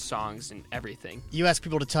 referencing his songs and everything. You ask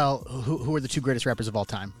people to tell who are the two greatest rappers of all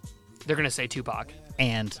time, They're going to say Tupac.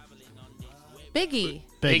 and Biggie.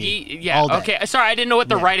 Biggie. Yeah, all day. okay. Sorry, I didn't know what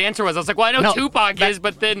the right answer was. I was like, well, I know No, Tupac is,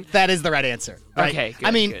 but then... That is the right answer. Right? Okay, good,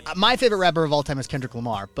 I mean, good. my favorite rapper of all time is Kendrick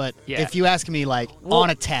Lamar, but Yeah. if you ask me, like, on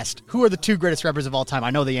a test, who are the two greatest rappers of all time,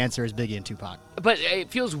 I know the answer is Biggie and Tupac. But it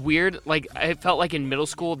feels weird. Like, I felt like in middle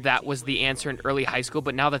school, that was the answer in early high school.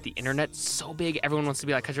 But now that the internet's so big, everyone wants to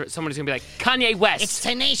be like, somebody's going to be like, Kanye West.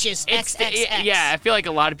 Tenacious, Yeah, I feel like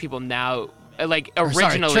a lot of people now, like, Or, sorry,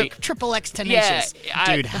 originally... Triple X Tenacious.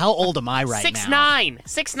 Yeah, Dude, how old am I right now? 6ix9ine.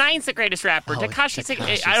 6ix9ine's the greatest rapper. Oh, Tekashi 6...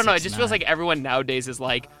 Tekashi I don't know. It just 6ix9ine. feels like everyone nowadays is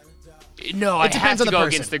like, no, I have depends to on the go person.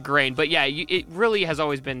 against the grain. But yeah, it really has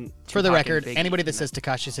always been... For the Tupac and record, Biggie. anybody that says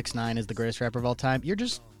Tekashi 6ix9ine is the greatest rapper of all time, you're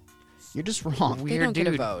just wrong. Weird don't get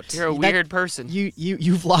a dude. vote. You're a weird person.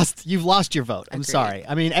 You've lost your vote. I'm Agreed. sorry.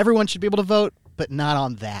 I mean, everyone should be able to vote, but not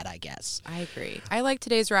on that, I guess. I agree. I like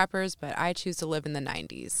today's rappers, but I choose to live in the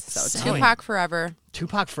 90s. So Same. Tupac forever.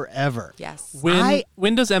 Tupac forever. Yes.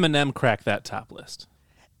 When does Eminem crack that top list?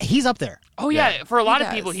 He's up there. Oh, yeah. For a lot of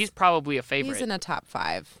does. people, he's probably a favorite. He's in a top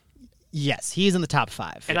 5. Yes, he's in the top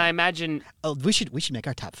 5. and I imagine... Oh, we should make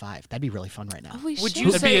our top 5. That'd be really fun right now. We Would should. you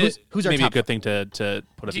That'd say... be who's our maybe top a good thing to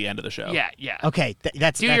put at the end of the show. Yeah, yeah. Okay, that's Do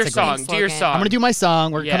that's your a great- song. Do your slogan. song. I'm gonna do my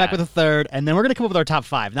song. We're gonna come Yeah. back with a third, and then we're gonna come up with our top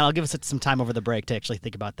 5. Now I'll give us some time over the break to actually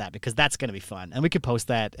think about that because that's gonna be fun, and we could post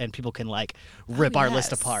that, and people can like rip our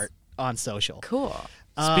list yes. apart on social. Cool.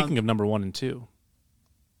 Speaking of number 1 and 2,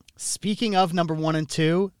 Speaking of number 1 and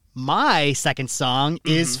 2, my second song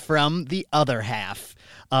is from the other half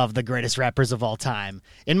of the greatest rappers of all time.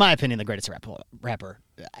 In my opinion, the greatest rapper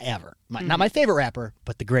ever. Not my favorite rapper,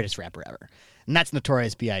 but the greatest rapper ever. And that's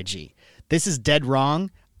Notorious B.I.G. This is Dead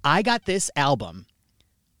Wrong. I got this album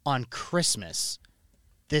on Christmas.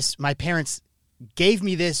 My parents gave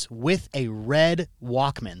me this with a red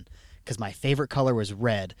Walkman because my favorite color was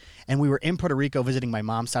red. And we were in Puerto Rico visiting my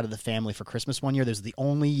mom's side of the family for Christmas one year. This was the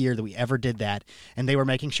only year that we ever did that. And they were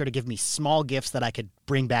making sure to give me small gifts that I could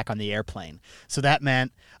bring back on the airplane. So that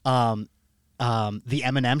meant the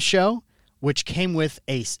Eminem show, which came with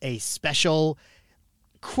a special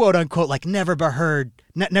quote unquote like never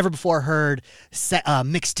before heard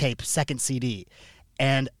mixtape second CD.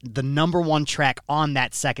 And the number one track on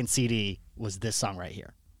that second CD was this song right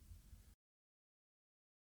here.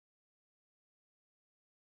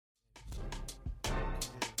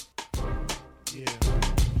 Yeah.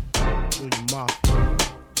 Junior Mafia.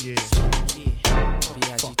 Yeah.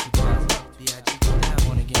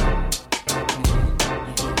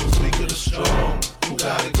 Speak of the strong, who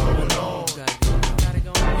got it going on?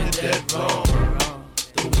 You're dead wrong.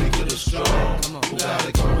 The weak of the strong, who got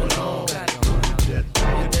it going on?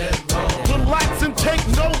 You're dead wrong. Relax and take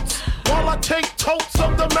notes while I take totes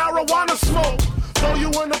of the marijuana smoke. Throw you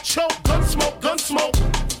in a choke, gun smoke.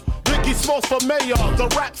 Biggie Smalls for mayor, the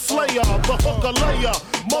rap slayer, the hooker layer.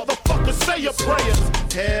 Motherfucker, say your prayers.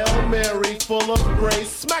 Hail Mary, full of grace.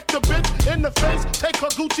 Smack the bitch in the face, take her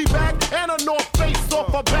Gucci bag and a North Face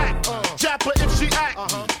off her back. Jap her if she act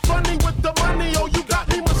funny with the money. Oh, you got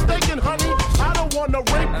me mistaken, honey. I don't wanna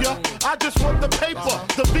rape ya, I just want the paper,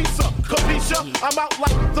 the visa, capisha. I'm out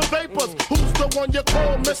like the vapors. Who's the one you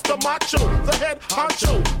call Mr. Macho? The head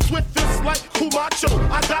honcho, swift fist like Cumacho.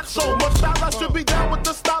 I got so much style, I should be down with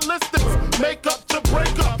the stylistics. Make up to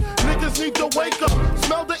break up, niggas need to wake up.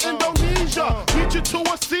 Smell the Indonesia, beat you to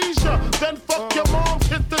a seizure. Then fuck your mom,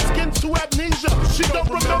 hit the skin to amnesia. She don't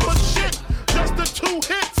remember shit, just the 2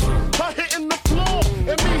 hits. Her hitting the floor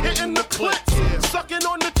and me hitting the clits. Sucking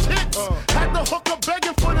on the tits, had the hooker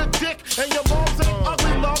begging for the dick.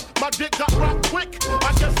 shit got rocked quick.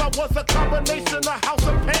 I guess I was a combination of House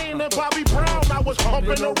of Pain and Bobby Brown. I was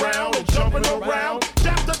humping around and jumping around.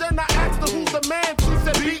 After then I asked her who's the man. She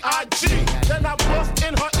said B.I.G. Then I bust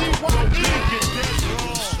in her E.Y.E.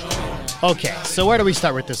 Okay, so where do we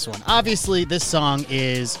start with this one? Obviously, this song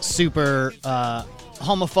is super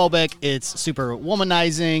homophobic. It's super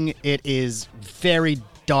womanizing. It is very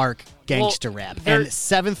dark gangster rap. And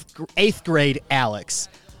 8th grade Alex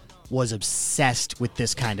was obsessed with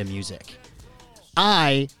this kind of music.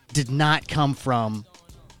 I did not come from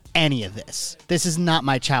any of this. This is not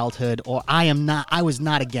my childhood, or I was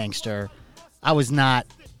not a gangster. I was not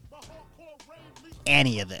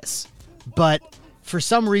any of this. But for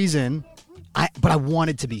some reason, I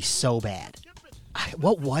wanted to be so bad.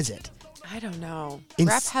 What was it? I don't know. In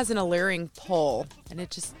Rap s- has an alluring pull, and it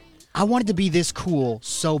just... I wanted to be this cool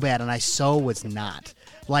so bad, and I so was not.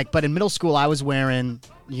 But in middle school, I was wearing,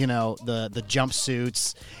 the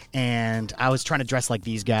jumpsuits, and I was trying to dress like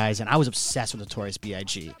these guys, and I was obsessed with Notorious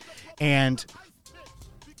B.I.G. And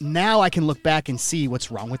now I can look back and see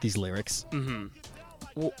what's wrong with these lyrics.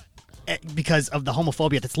 Mm-hmm. Because of the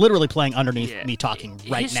homophobia that's literally playing underneath me talking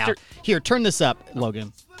right now. Here, turn this up,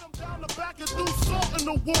 Logan.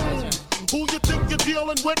 Who you think you're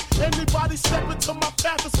dealing with? Anybody step into my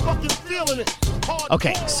path is fucking feeling it.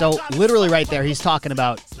 Okay, so literally right there, he's talking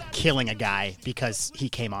about killing a guy because he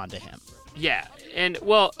came on to him. Yeah, and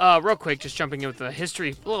real quick, just jumping in with a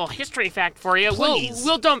little history fact for you. Please.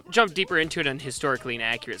 We'll jump deeper into it on Historically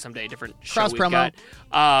Inaccurate someday, different show Cross we've promo.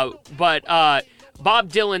 got. But Bob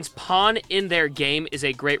Dylan's Pawn in Their Game is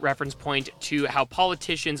a great reference point to how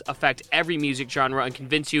politicians affect every music genre and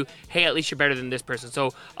convince you, hey, at least you're better than this person.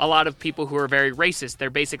 So a lot of people who are very racist,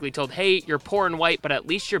 they're basically told, hey, you're poor and white, but at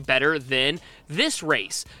least you're better than this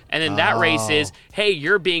race. And then that race is, hey,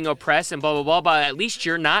 you're being oppressed and blah, blah, blah, but at least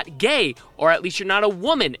you're not gay, or at least you're not a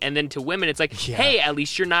woman. And then to women, it's like, hey, at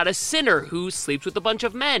least you're not a sinner who sleeps with a bunch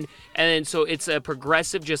of men. And then so it's a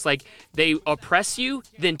progressive, just like they oppress you,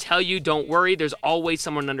 then tell you, don't worry, there's always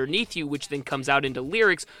someone underneath you, which then comes out into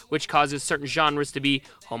lyrics, which causes certain genres to be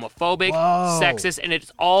homophobic, sexist, and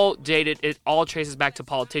it's all dated. It all traces back to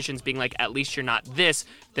politicians being like, at least you're not this.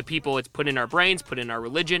 The people, it's put in our brains, put in our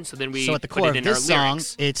religion, so then we So at the put core it of in our this song,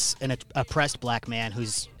 lyrics. it's an oppressed black man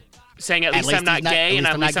who's Saying at least least I'm not he's not- gay, and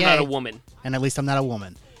at least I'm not a gay. woman. and at least I'm not a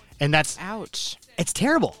woman. And that's Ouch. it's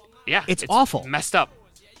terrible. Yeah, It's awful. messed up.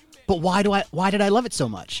 But why did I love it so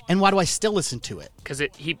much? And why do I still listen to it? Because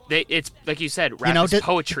it's like you said, rap is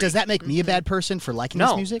poetry. Does that make me a bad person for liking No.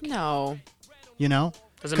 this music? No.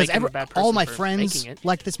 Doesn't make him a bad person all my for friends making it.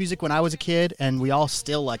 liked this music when I was a kid, and we all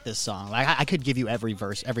still like this song. I could give you every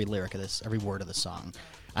verse, every lyric of this, every word of the song.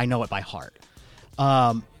 I know it by heart.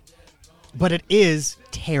 But it is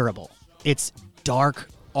terrible. It's dark,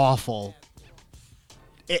 awful.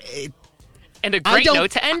 And a great don't-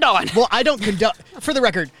 note to end on. Well, I don't condone. For the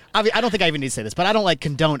record, I don't think I even need to say this, but I don't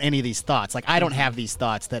condone any of these thoughts. I don't have these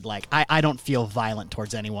thoughts that I don't feel violent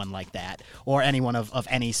towards anyone like that, or anyone of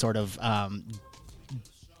any sort of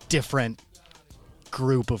different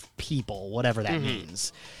group of people, whatever that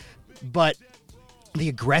means. But the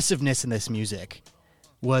aggressiveness in this music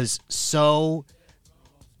was so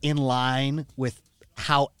in line with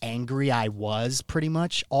how angry I was pretty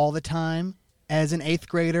much all the time as an 8th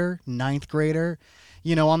grader, 9th grader.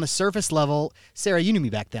 On the surface level, Sarah, you knew me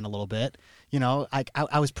back then a little bit.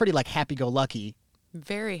 I was pretty happy-go-lucky,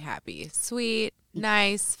 Very happy. Sweet,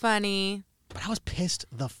 nice, funny. but I was pissed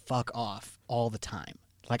the fuck off all the time.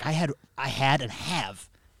 I had and have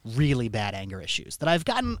really bad anger issues that I've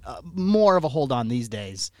gotten more of a hold on these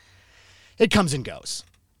days. It comes and goes.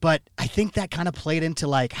 But I think that kind of played into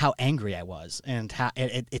how angry I was, and how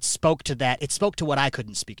it spoke to that. It spoke to what I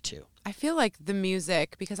couldn't speak to. I feel like the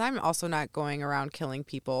music, because I'm also not going around killing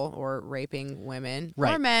people or raping women or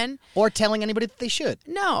Right. men. Or telling anybody that they should.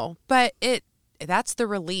 No, but that's the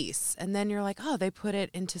release. And then you're like, oh, they put it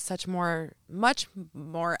into much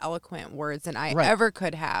more eloquent words than I Right. ever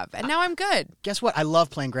could have. And now I'm good. Guess what? I love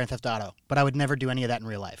playing Grand Theft Auto, but I would never do any of that in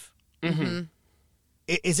real life. Mm-hmm.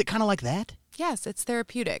 Is it kind of like that? Yes, it's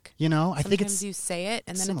therapeutic. I think Sometimes it's you say it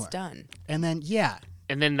and then similar. it's done. And then, yeah.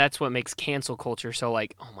 And then that's what makes cancel culture so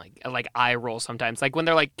eye roll sometimes. When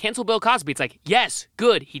they're like, cancel Bill Cosby, it's like, yes,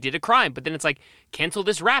 good, he did a crime. But then it's like, cancel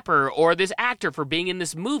this rapper or this actor for being in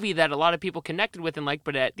this movie that a lot of people connected with and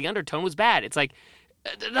but the undertone was bad. It's like,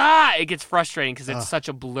 it gets frustrating because it's such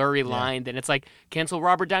a blurry line. Then it's like, cancel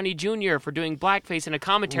Robert Downey Jr. for doing blackface in a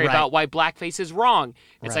commentary Right. about why blackface is wrong.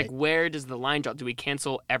 It's Right. where does the line drop? Do we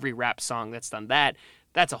cancel every rap song that's done that?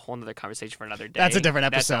 That's a whole nother conversode for another day. That's a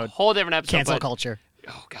different That's episode. a whole different episode. Cancel but- culture.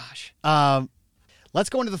 Oh, gosh. Let's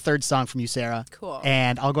go into the third song from you, Sarah. Cool.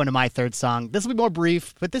 And I'll go into my third song. This will be more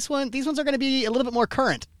brief, but these ones are going to be a little bit more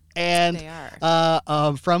current. And They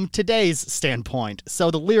are. From today's standpoint.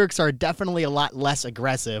 So the lyrics are definitely a lot less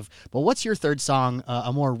aggressive. But what's your third song,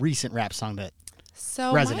 a more recent rap song that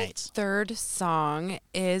So resonates? my third song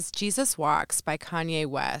is Jesus Walks by Kanye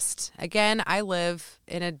West. Again, I live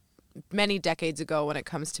in many decades ago when it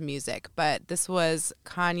comes to music, but this was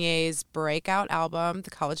Kanye's breakout album, The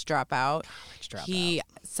College Dropout. He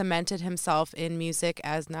cemented himself in music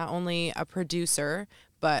as not only a producer,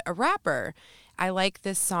 but a rapper. I like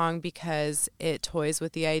this song because it toys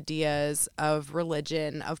with the ideas of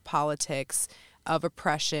religion, of politics, of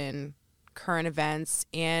oppression, current events,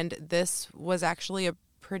 and this was actually a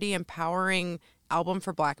pretty empowering album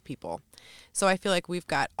for Black people. So I feel like we've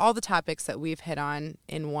got all the topics that we've hit on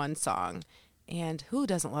in one song, and who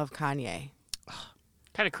doesn't love Kanye?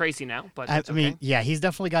 Kind of crazy now, but I that's mean, okay. yeah, he's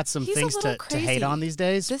definitely got some He's a things little to hate crazy. on these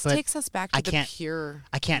days. This but takes us back to I the can't, pure.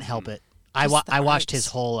 I can't help it. Just the I watched his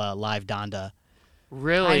art. whole live Donda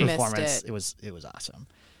Really? I missed performance. it. It was awesome.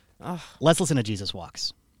 Let's listen to Jesus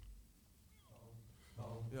Walks.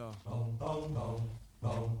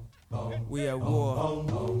 We at war.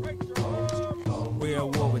 We at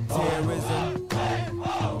war with terrorism,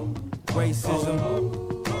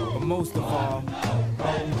 racism, but most of all,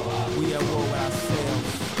 we at war with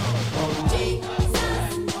ourselves.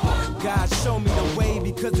 God, show me the way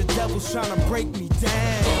because the devil's trying to break me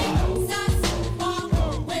down.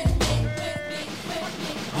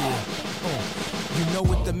 You know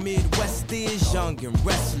what the Midwest is? Young and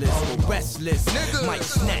restless, but restless. Might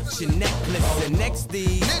snatch your necklace, and next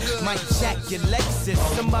thing might jack your Lexus.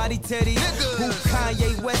 Somebody tell these who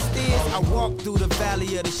Kanye West is. I walk through the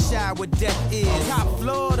valley of the shadow where death is. Top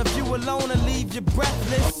floor, the view alone will leave you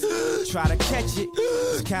breathless. Try to catch it,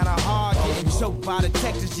 it's kinda hard getting choked by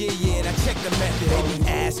detectives. Yeah, and I check the method. They be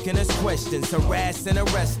asking us questions, harass and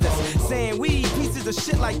arrest us, saying we eat pieces of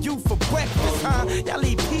shit like you for breakfast, huh? Y'all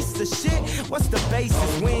eat pieces of shit? What's the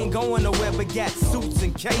basis? We ain't going nowhere but got suits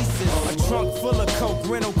and cases. A trunk full of coke,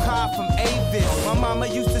 rental car from Avis. My mama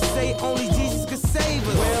used to say only Jesus could save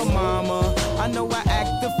us. Well, mama, I know I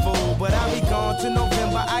act the fool, but I'll be gone to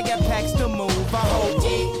November. I got packs to move. I hope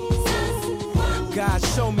God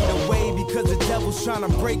show me the way because the devil's trying to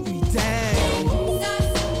break me down.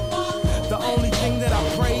 The only thing that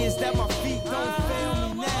I pray is that my feet don't fail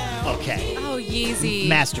me now. Okay. Oh, Yeezy.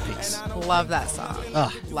 Masterpiece. Love that song.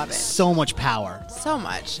 Love it. So much power. So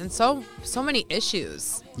much. And so many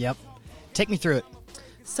issues. Yep. Take me through it.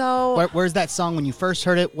 So Where's that song when you first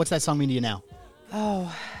heard it? What's that song mean to you now?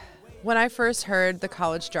 when I first heard The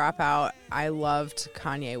College Dropout, I loved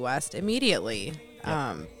Kanye West immediately.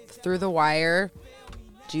 Through the Wire,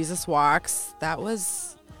 Jesus Walks, that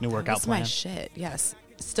was New Workout that's my Plan. shit. Yes.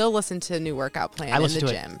 Still listen to New Workout Plan I in listen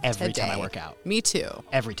the to it gym every today. time I work out. Me too.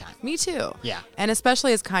 Every time. Me too. Yeah. And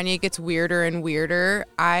especially as Kanye gets weirder and weirder,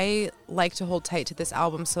 I like to hold tight to this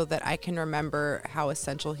album so that I can remember how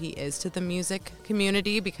essential he is to the music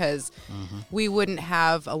community, because we wouldn't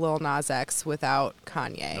have a Lil Nas X without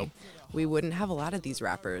Kanye. Nope. We wouldn't have a lot of these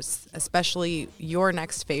rappers, especially your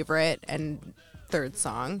next favorite and third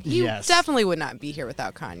song. You Yes. definitely would not be here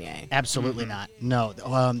without Kanye. Absolutely not. No.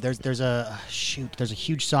 There's a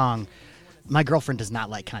huge song. My girlfriend does not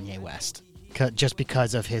like Kanye West just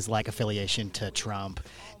because of his affiliation to Trump,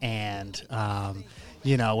 and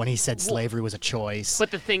when he said slavery was a choice.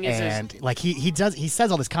 But the thing is and he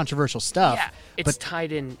says all this controversial stuff. Yeah, it's but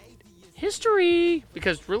tied in history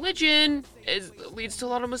because religion leads to a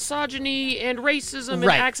lot of misogyny and racism and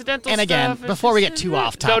Right. accidental And again, stuff. before we get too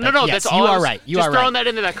off topic, no, yes, that's all. you I are was right. You just are throwing right. that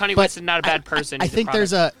into that. Kanye But West is not a bad person. I He's a think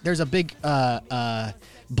there's product. a big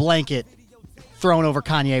blanket thrown over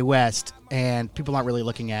Kanye West, and people aren't really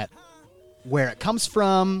looking at where it comes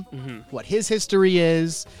from, what his history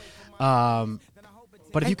is.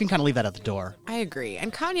 But if you can kind of leave that at the door. I agree.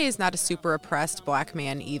 And Kanye is not a super oppressed black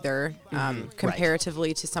man either,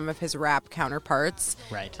 comparatively to some of his rap counterparts.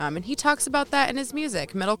 Right. And he talks about that in his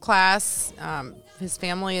music. Middle class, his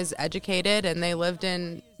family is educated, and they lived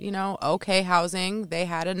in, okay housing. They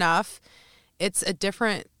had enough. It's a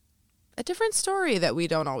different story that we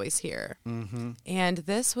don't always hear. Mm-hmm. And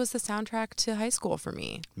this was the soundtrack to high school for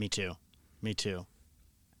me. Me too.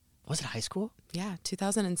 Was it high school? Yeah,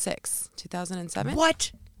 2006, 2007.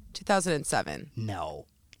 What? 2007. No,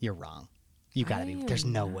 you're wrong. You gotta be. There's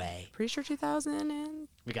no way. Pretty sure 2000 and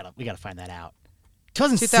We gotta find that out.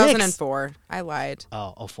 2006? 2004. I lied.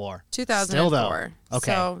 Oh, 04. 2004. Still though.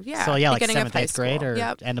 Okay. So, yeah, So yeah, like beginning of 7th, high 8th grade, school. or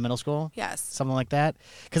Yep. end of middle school. Yes. Something like that.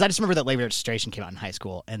 Because I just remember that Late Registration came out in high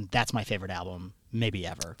school, and that's my favorite album, maybe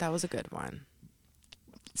ever. That was a good one.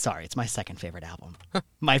 Sorry, it's my second favorite album.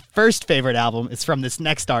 My first favorite album is from this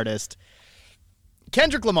next artist,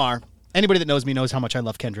 Kendrick Lamar. Anybody that knows me knows how much I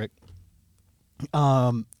love Kendrick.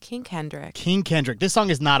 King Kendrick. King Kendrick. This song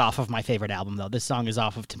is not off of my favorite album, though. This song is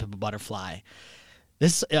off of To Pimp a Butterfly.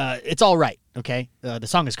 It's All Right, okay? The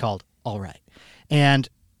song is called All Right. And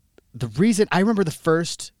the reason, I remember the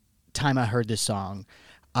first time I heard this song,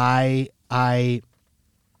 I had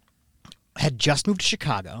just moved to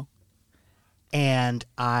Chicago, and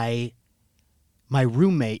my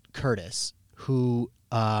roommate, Curtis, who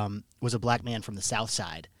was a black man from the South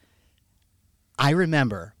Side, I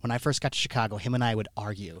remember when I first got to Chicago, him and I would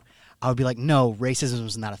argue. I would be like, no, racism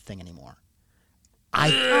is not a thing anymore. Oh,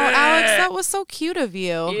 Alex, that was so cute of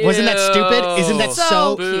you. Wasn't that stupid? Isn't that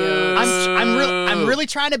so cute? I'm really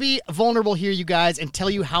trying to be vulnerable here, you guys, and tell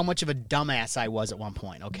you how much of a dumbass I was at one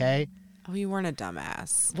point, okay? Oh, you weren't a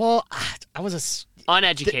dumbass. Well, I was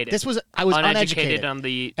uneducated. I was uneducated on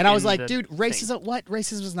the. And I was like, dude, racism, what?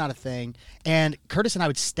 Racism is not a thing. And Curtis and I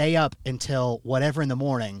would stay up until whatever in the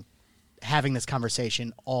morning, having this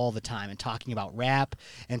conversation all the time and talking about rap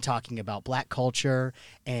and talking about black culture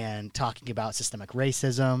and talking about systemic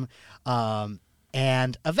racism.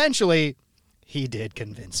 And eventually he did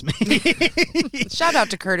convince me. Shout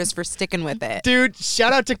out to Curtis for sticking with it. Dude,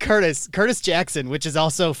 shout out to Curtis Jackson, which is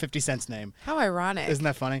also 50 Cent's name. How ironic. Isn't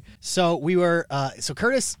that funny? So we were, so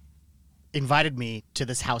Curtis invited me to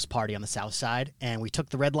this house party on the South Side, and we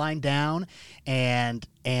took the Red Line down, and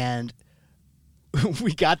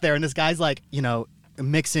we got there, and this guy's like,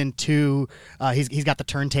 mixing two. He's got the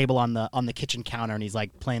turntable on the kitchen counter, and he's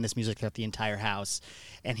like playing this music throughout the entire house,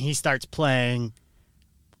 and he starts playing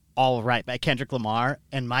All Right by Kendrick Lamar,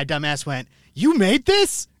 and my dumbass went, "You made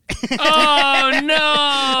this?" Oh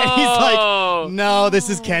no! And he's like, "No, this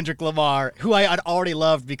is Kendrick Lamar, who I had already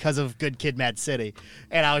loved because of Good Kid, Mad City,"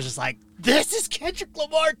 and I was just like, "This is Kendrick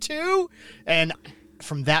Lamar too," and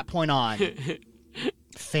from that point on.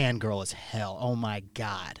 Fangirl as hell. Oh my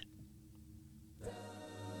God.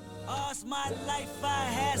 All's my life I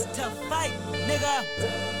has to fight, nigga.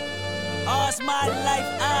 All's my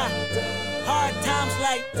life hard times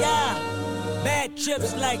like bad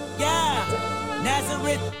trips like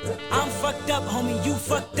Nazareth. I'm fucked up, homie, you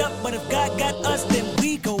fucked up, but if God got us, then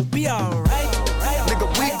we gon' be alright. Nigga,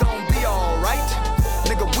 we gon' be alright.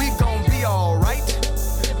 Nigga, we gon' be alright.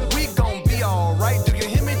 We gon' be alright. Do you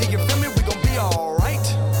hear me? Do you feel me? We gon' be alright.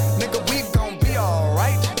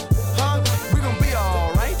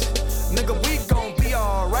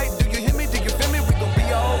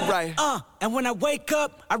 And when I wake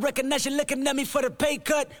up, I recognize you looking at me for the pay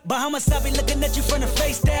cut. Bahamas, I be looking at you from the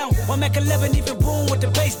face down. 1 Mac 11, even boom with the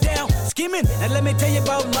bass down. Scheming, now let me tell you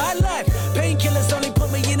about my life. Painkillers only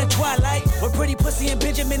put me in the twilight. With pretty pussy and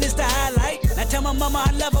Benjamin is the highlight. Now tell my mama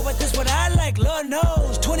I love her, but this what I like. Lord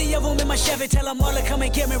knows, 20 of them in my Chevy. Tell them all to come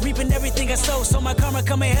and get me, reaping everything I sow. So my karma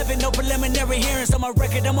come in heaven, no preliminary hearings on my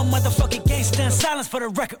record. I'm a motherfucking gangster and silence for the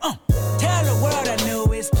record. Tell the world I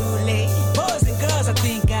know it's too late. Boys and girls, I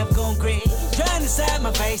think I've gone crazy. Trying to side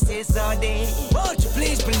my face this all day. Won't you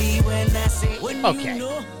please believe when I say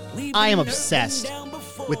okay. I am obsessed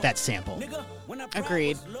with that sample.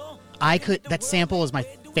 Agreed. That sample is my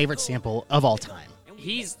favorite sample of all time.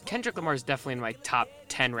 Kendrick Lamar is definitely in my top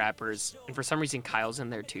 10 rappers, and for some reason Kyle's in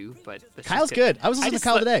there too. But Kyle's good. I was listening to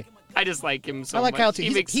Kyle today. I just like him so much. I like Kyle too.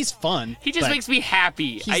 He's fun. He just makes me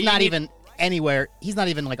happy. He's not even anywhere. He's not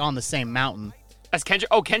even like on the same mountain as Kendrick.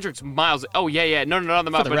 Oh, Kendrick's miles. Oh yeah. No, not on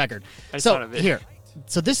the mountain. For the record.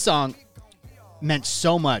 So this song meant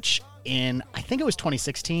so much in, I think it was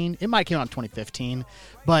 2016. It might have came out in 2015,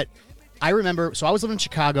 but I remember. So I was living in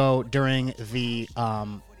Chicago during the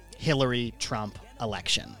Hillary Trump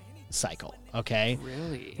election cycle. Okay,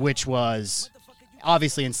 really, which was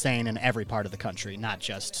obviously insane in every part of the country, not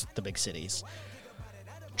just the big cities.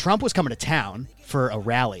 Trump was coming to town for a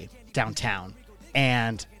rally downtown,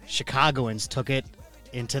 and Chicagoans took it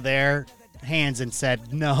into their hands and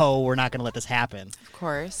said, no, we're not going to let this happen. Of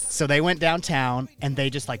course. So they went downtown, and they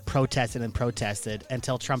just protested and protested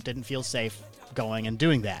until Trump didn't feel safe going and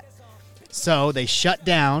doing that. So they shut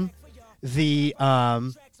down the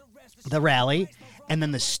rally, and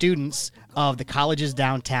then the students of the colleges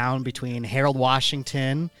downtown between Harold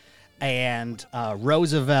Washington and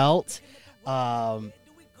Roosevelt and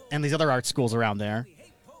these other art schools around there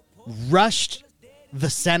rushed the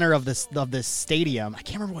center of this stadium. I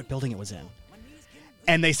can't remember what building it was in.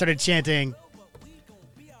 And they started chanting,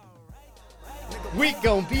 "We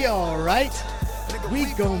gon' be all right. We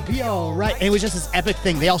gon' be all right." And it was just this epic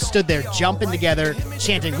thing. They all stood there jumping together,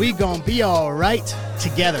 chanting, "We gon' be all right,"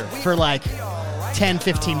 together for 10,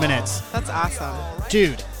 15 minutes. That's awesome.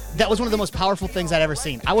 Dude, That was one of the most powerful things I'd ever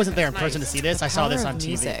seen. I wasn't there in person to see this. I saw this on TV.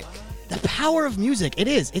 Music. The power of music. It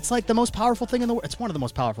is. It's like the most powerful thing in the world. It's one of the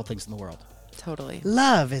most powerful things in the world. Totally.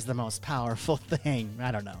 Love is the most powerful thing.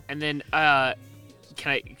 I don't know. And then, can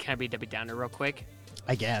I be Debbie Downer real quick?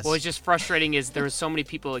 I guess. What was just frustrating is there were so many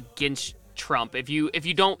people against Trump. If you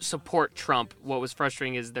don't support Trump, what was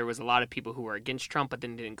frustrating is there was a lot of people who were against Trump but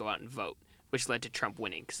then didn't go out and vote, which led to Trump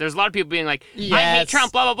winning. Because there's a lot of people being like, I hate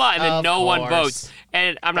Trump, blah, blah, blah, and then no one votes.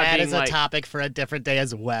 And I'm not being like... That is a topic for a different day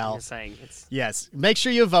as well. I'm just saying. Yes. Make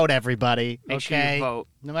sure you vote, everybody. Make sure you vote.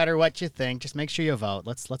 No matter what you think, just make sure you vote.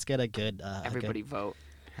 Let's get a good... Everybody vote.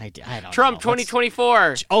 I don't Trump know.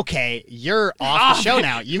 2024. Okay, you're off the show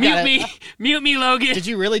now. Mute me, Logan. Did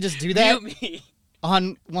you really just do that? Mute me.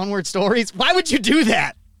 On One Word Stories? Why would you do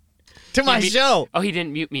that to my show? Oh, he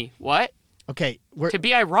didn't mute me. What? Okay. To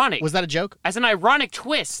be ironic. Was that a joke? As an ironic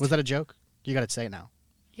twist. Was that a joke? You got to say it now.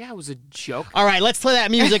 Yeah, it was a joke. All right, let's play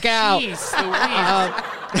that music out. Jeez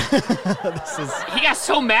Louise. He got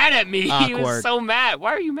so mad at me. Awkward. He was so mad.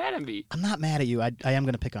 Why are you mad at me? I'm not mad at you. I am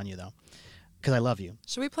going to pick on you, though, because I love you.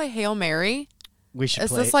 Should we play Hail Mary? We should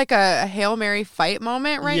Is play. this like a Hail Mary fight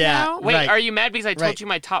moment right now? Wait, right. Are you mad because I told you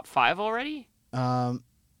my top 5 already?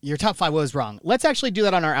 Your top 5 was wrong. Let's actually do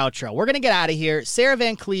that on our outro. We're going to get out of here. Sarah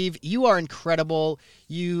Van Cleve, you are incredible.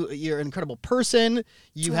 You're an incredible person.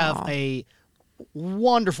 You have a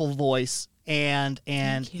wonderful voice, and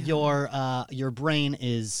your brain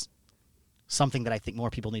is something that I think more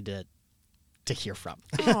people need to hear from.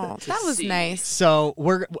 Oh, that was nice. So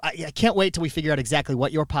I can't wait till we figure out exactly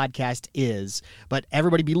what your podcast is, but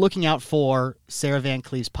everybody be looking out for Sarah Van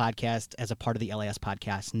Cleve's podcast as a part of the LAS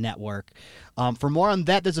Podcast Network. For more on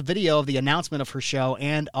that, there's a video of the announcement of her show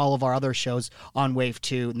and all of our other shows on Wave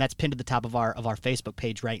 2, and that's pinned to the top of our Facebook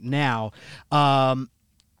page right now.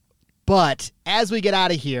 But as we get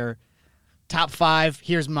out of here, top 5,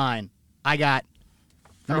 here's mine. I got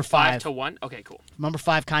number 5 to 1? Okay, cool. Number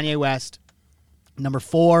 5, Kanye West. Number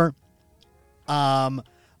 4,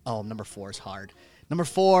 number 4 is hard. Number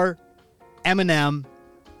 4, Eminem.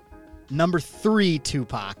 Number 3,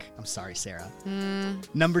 Tupac. I'm sorry, Sarah.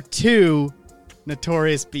 Number 2,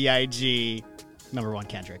 Notorious B.I.G. Number 1,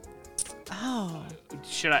 Kendrick. Oh.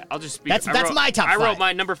 Should I? I'll just speak. That's my top 5. I wrote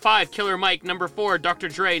my number 5, Killer Mike. Number 4, Dr.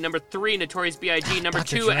 Dre. Number 3, Notorious B.I.G. Number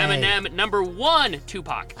 2, Dre. Eminem. Number 1,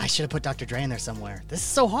 Tupac. I should have put Dr. Dre in there somewhere. This is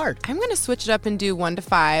so hard. I'm going to switch it up and do 1 to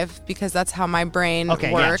 5 because that's how my brain works.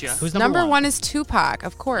 Gotcha. Who's number 1 is Tupac,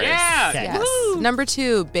 of course. Yeah. Okay. Yes. Woo. Number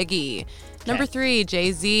 2, Biggie. Number 3,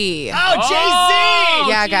 Jay-Z. Oh, Jay-Z!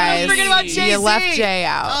 Yeah, guys. I'm forgetting about Jay-Z. You left Jay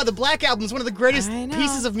out. Oh, the Black Album is one of the greatest I know.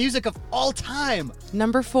 pieces of music of all time.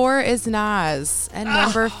 Number 4 is Nas. And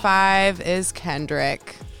number 5 is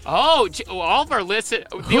Kendrick. Oh, all of our lists.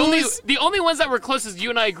 The only ones that were closest, you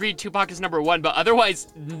and I agreed Tupac is number 1, but otherwise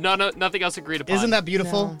nothing else agreed upon. Isn't that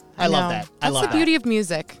beautiful? No, I love that. I That's love the that. beauty of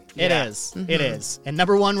music. It Yeah. is. It is. And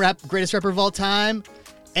number 1 greatest rapper of all time,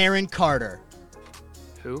 Aaron Carter.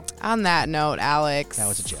 Who? On that note, Alex. That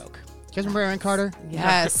was a joke. You guys remember Aaron Carter?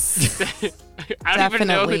 Yes. I don't even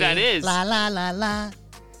know who Definitely. that is. La la la la.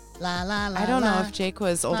 La la la. I don't know la. if Jake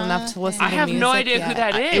was old enough to listen I to have music no idea yet. who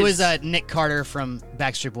that is. It was Nick Carter from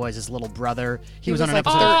Backstreet Boys, his little brother. He was on an like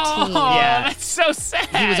episode. 13. Oh, Yeah. that's so sad.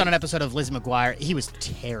 He was on an episode of Lizzie McGuire. He was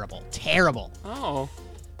terrible. Terrible. Oh.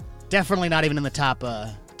 Definitely not even in the top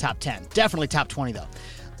 10. Definitely top 20 though.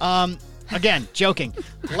 Again, joking.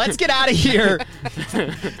 Let's get out of here.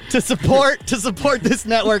 To support this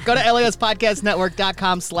network, go to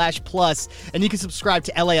laspodcastnetwork.com/plus, and you can subscribe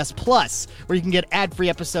to LAS Plus, where you can get ad-free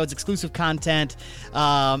episodes, exclusive content,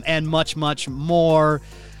 and much, much more.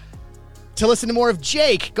 To listen to more of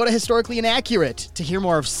Jake, go to Historically Inaccurate. To hear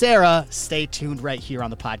more of Sarah, stay tuned right here on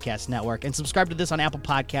the podcast network. And subscribe to this on Apple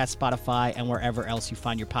Podcasts, Spotify, and wherever else you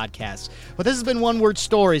find your podcasts. But this has been One Word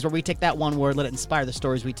Stories, where we take that one word, let it inspire the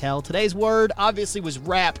stories we tell. Today's word, obviously, was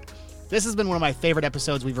rap. This has been one of my favorite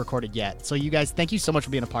episodes we've recorded yet. So you guys, thank you so much for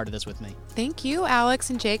being a part of this with me. Thank you, Alex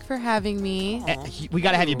and Jake, for having me. We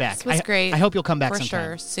got to have you back. This was great. I hope you'll come back for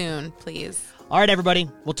sometime. sure. Soon, please. All right, everybody.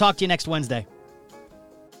 We'll talk to you next Wednesday.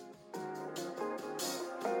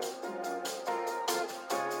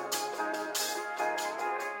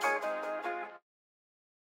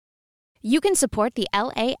 You can support the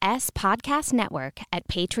LAS Podcast Network at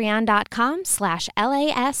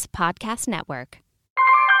patreon.com/LAS Podcast Network.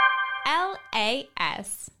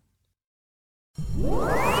 LAS.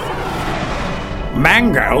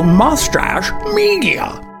 Mango Mustache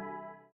Media.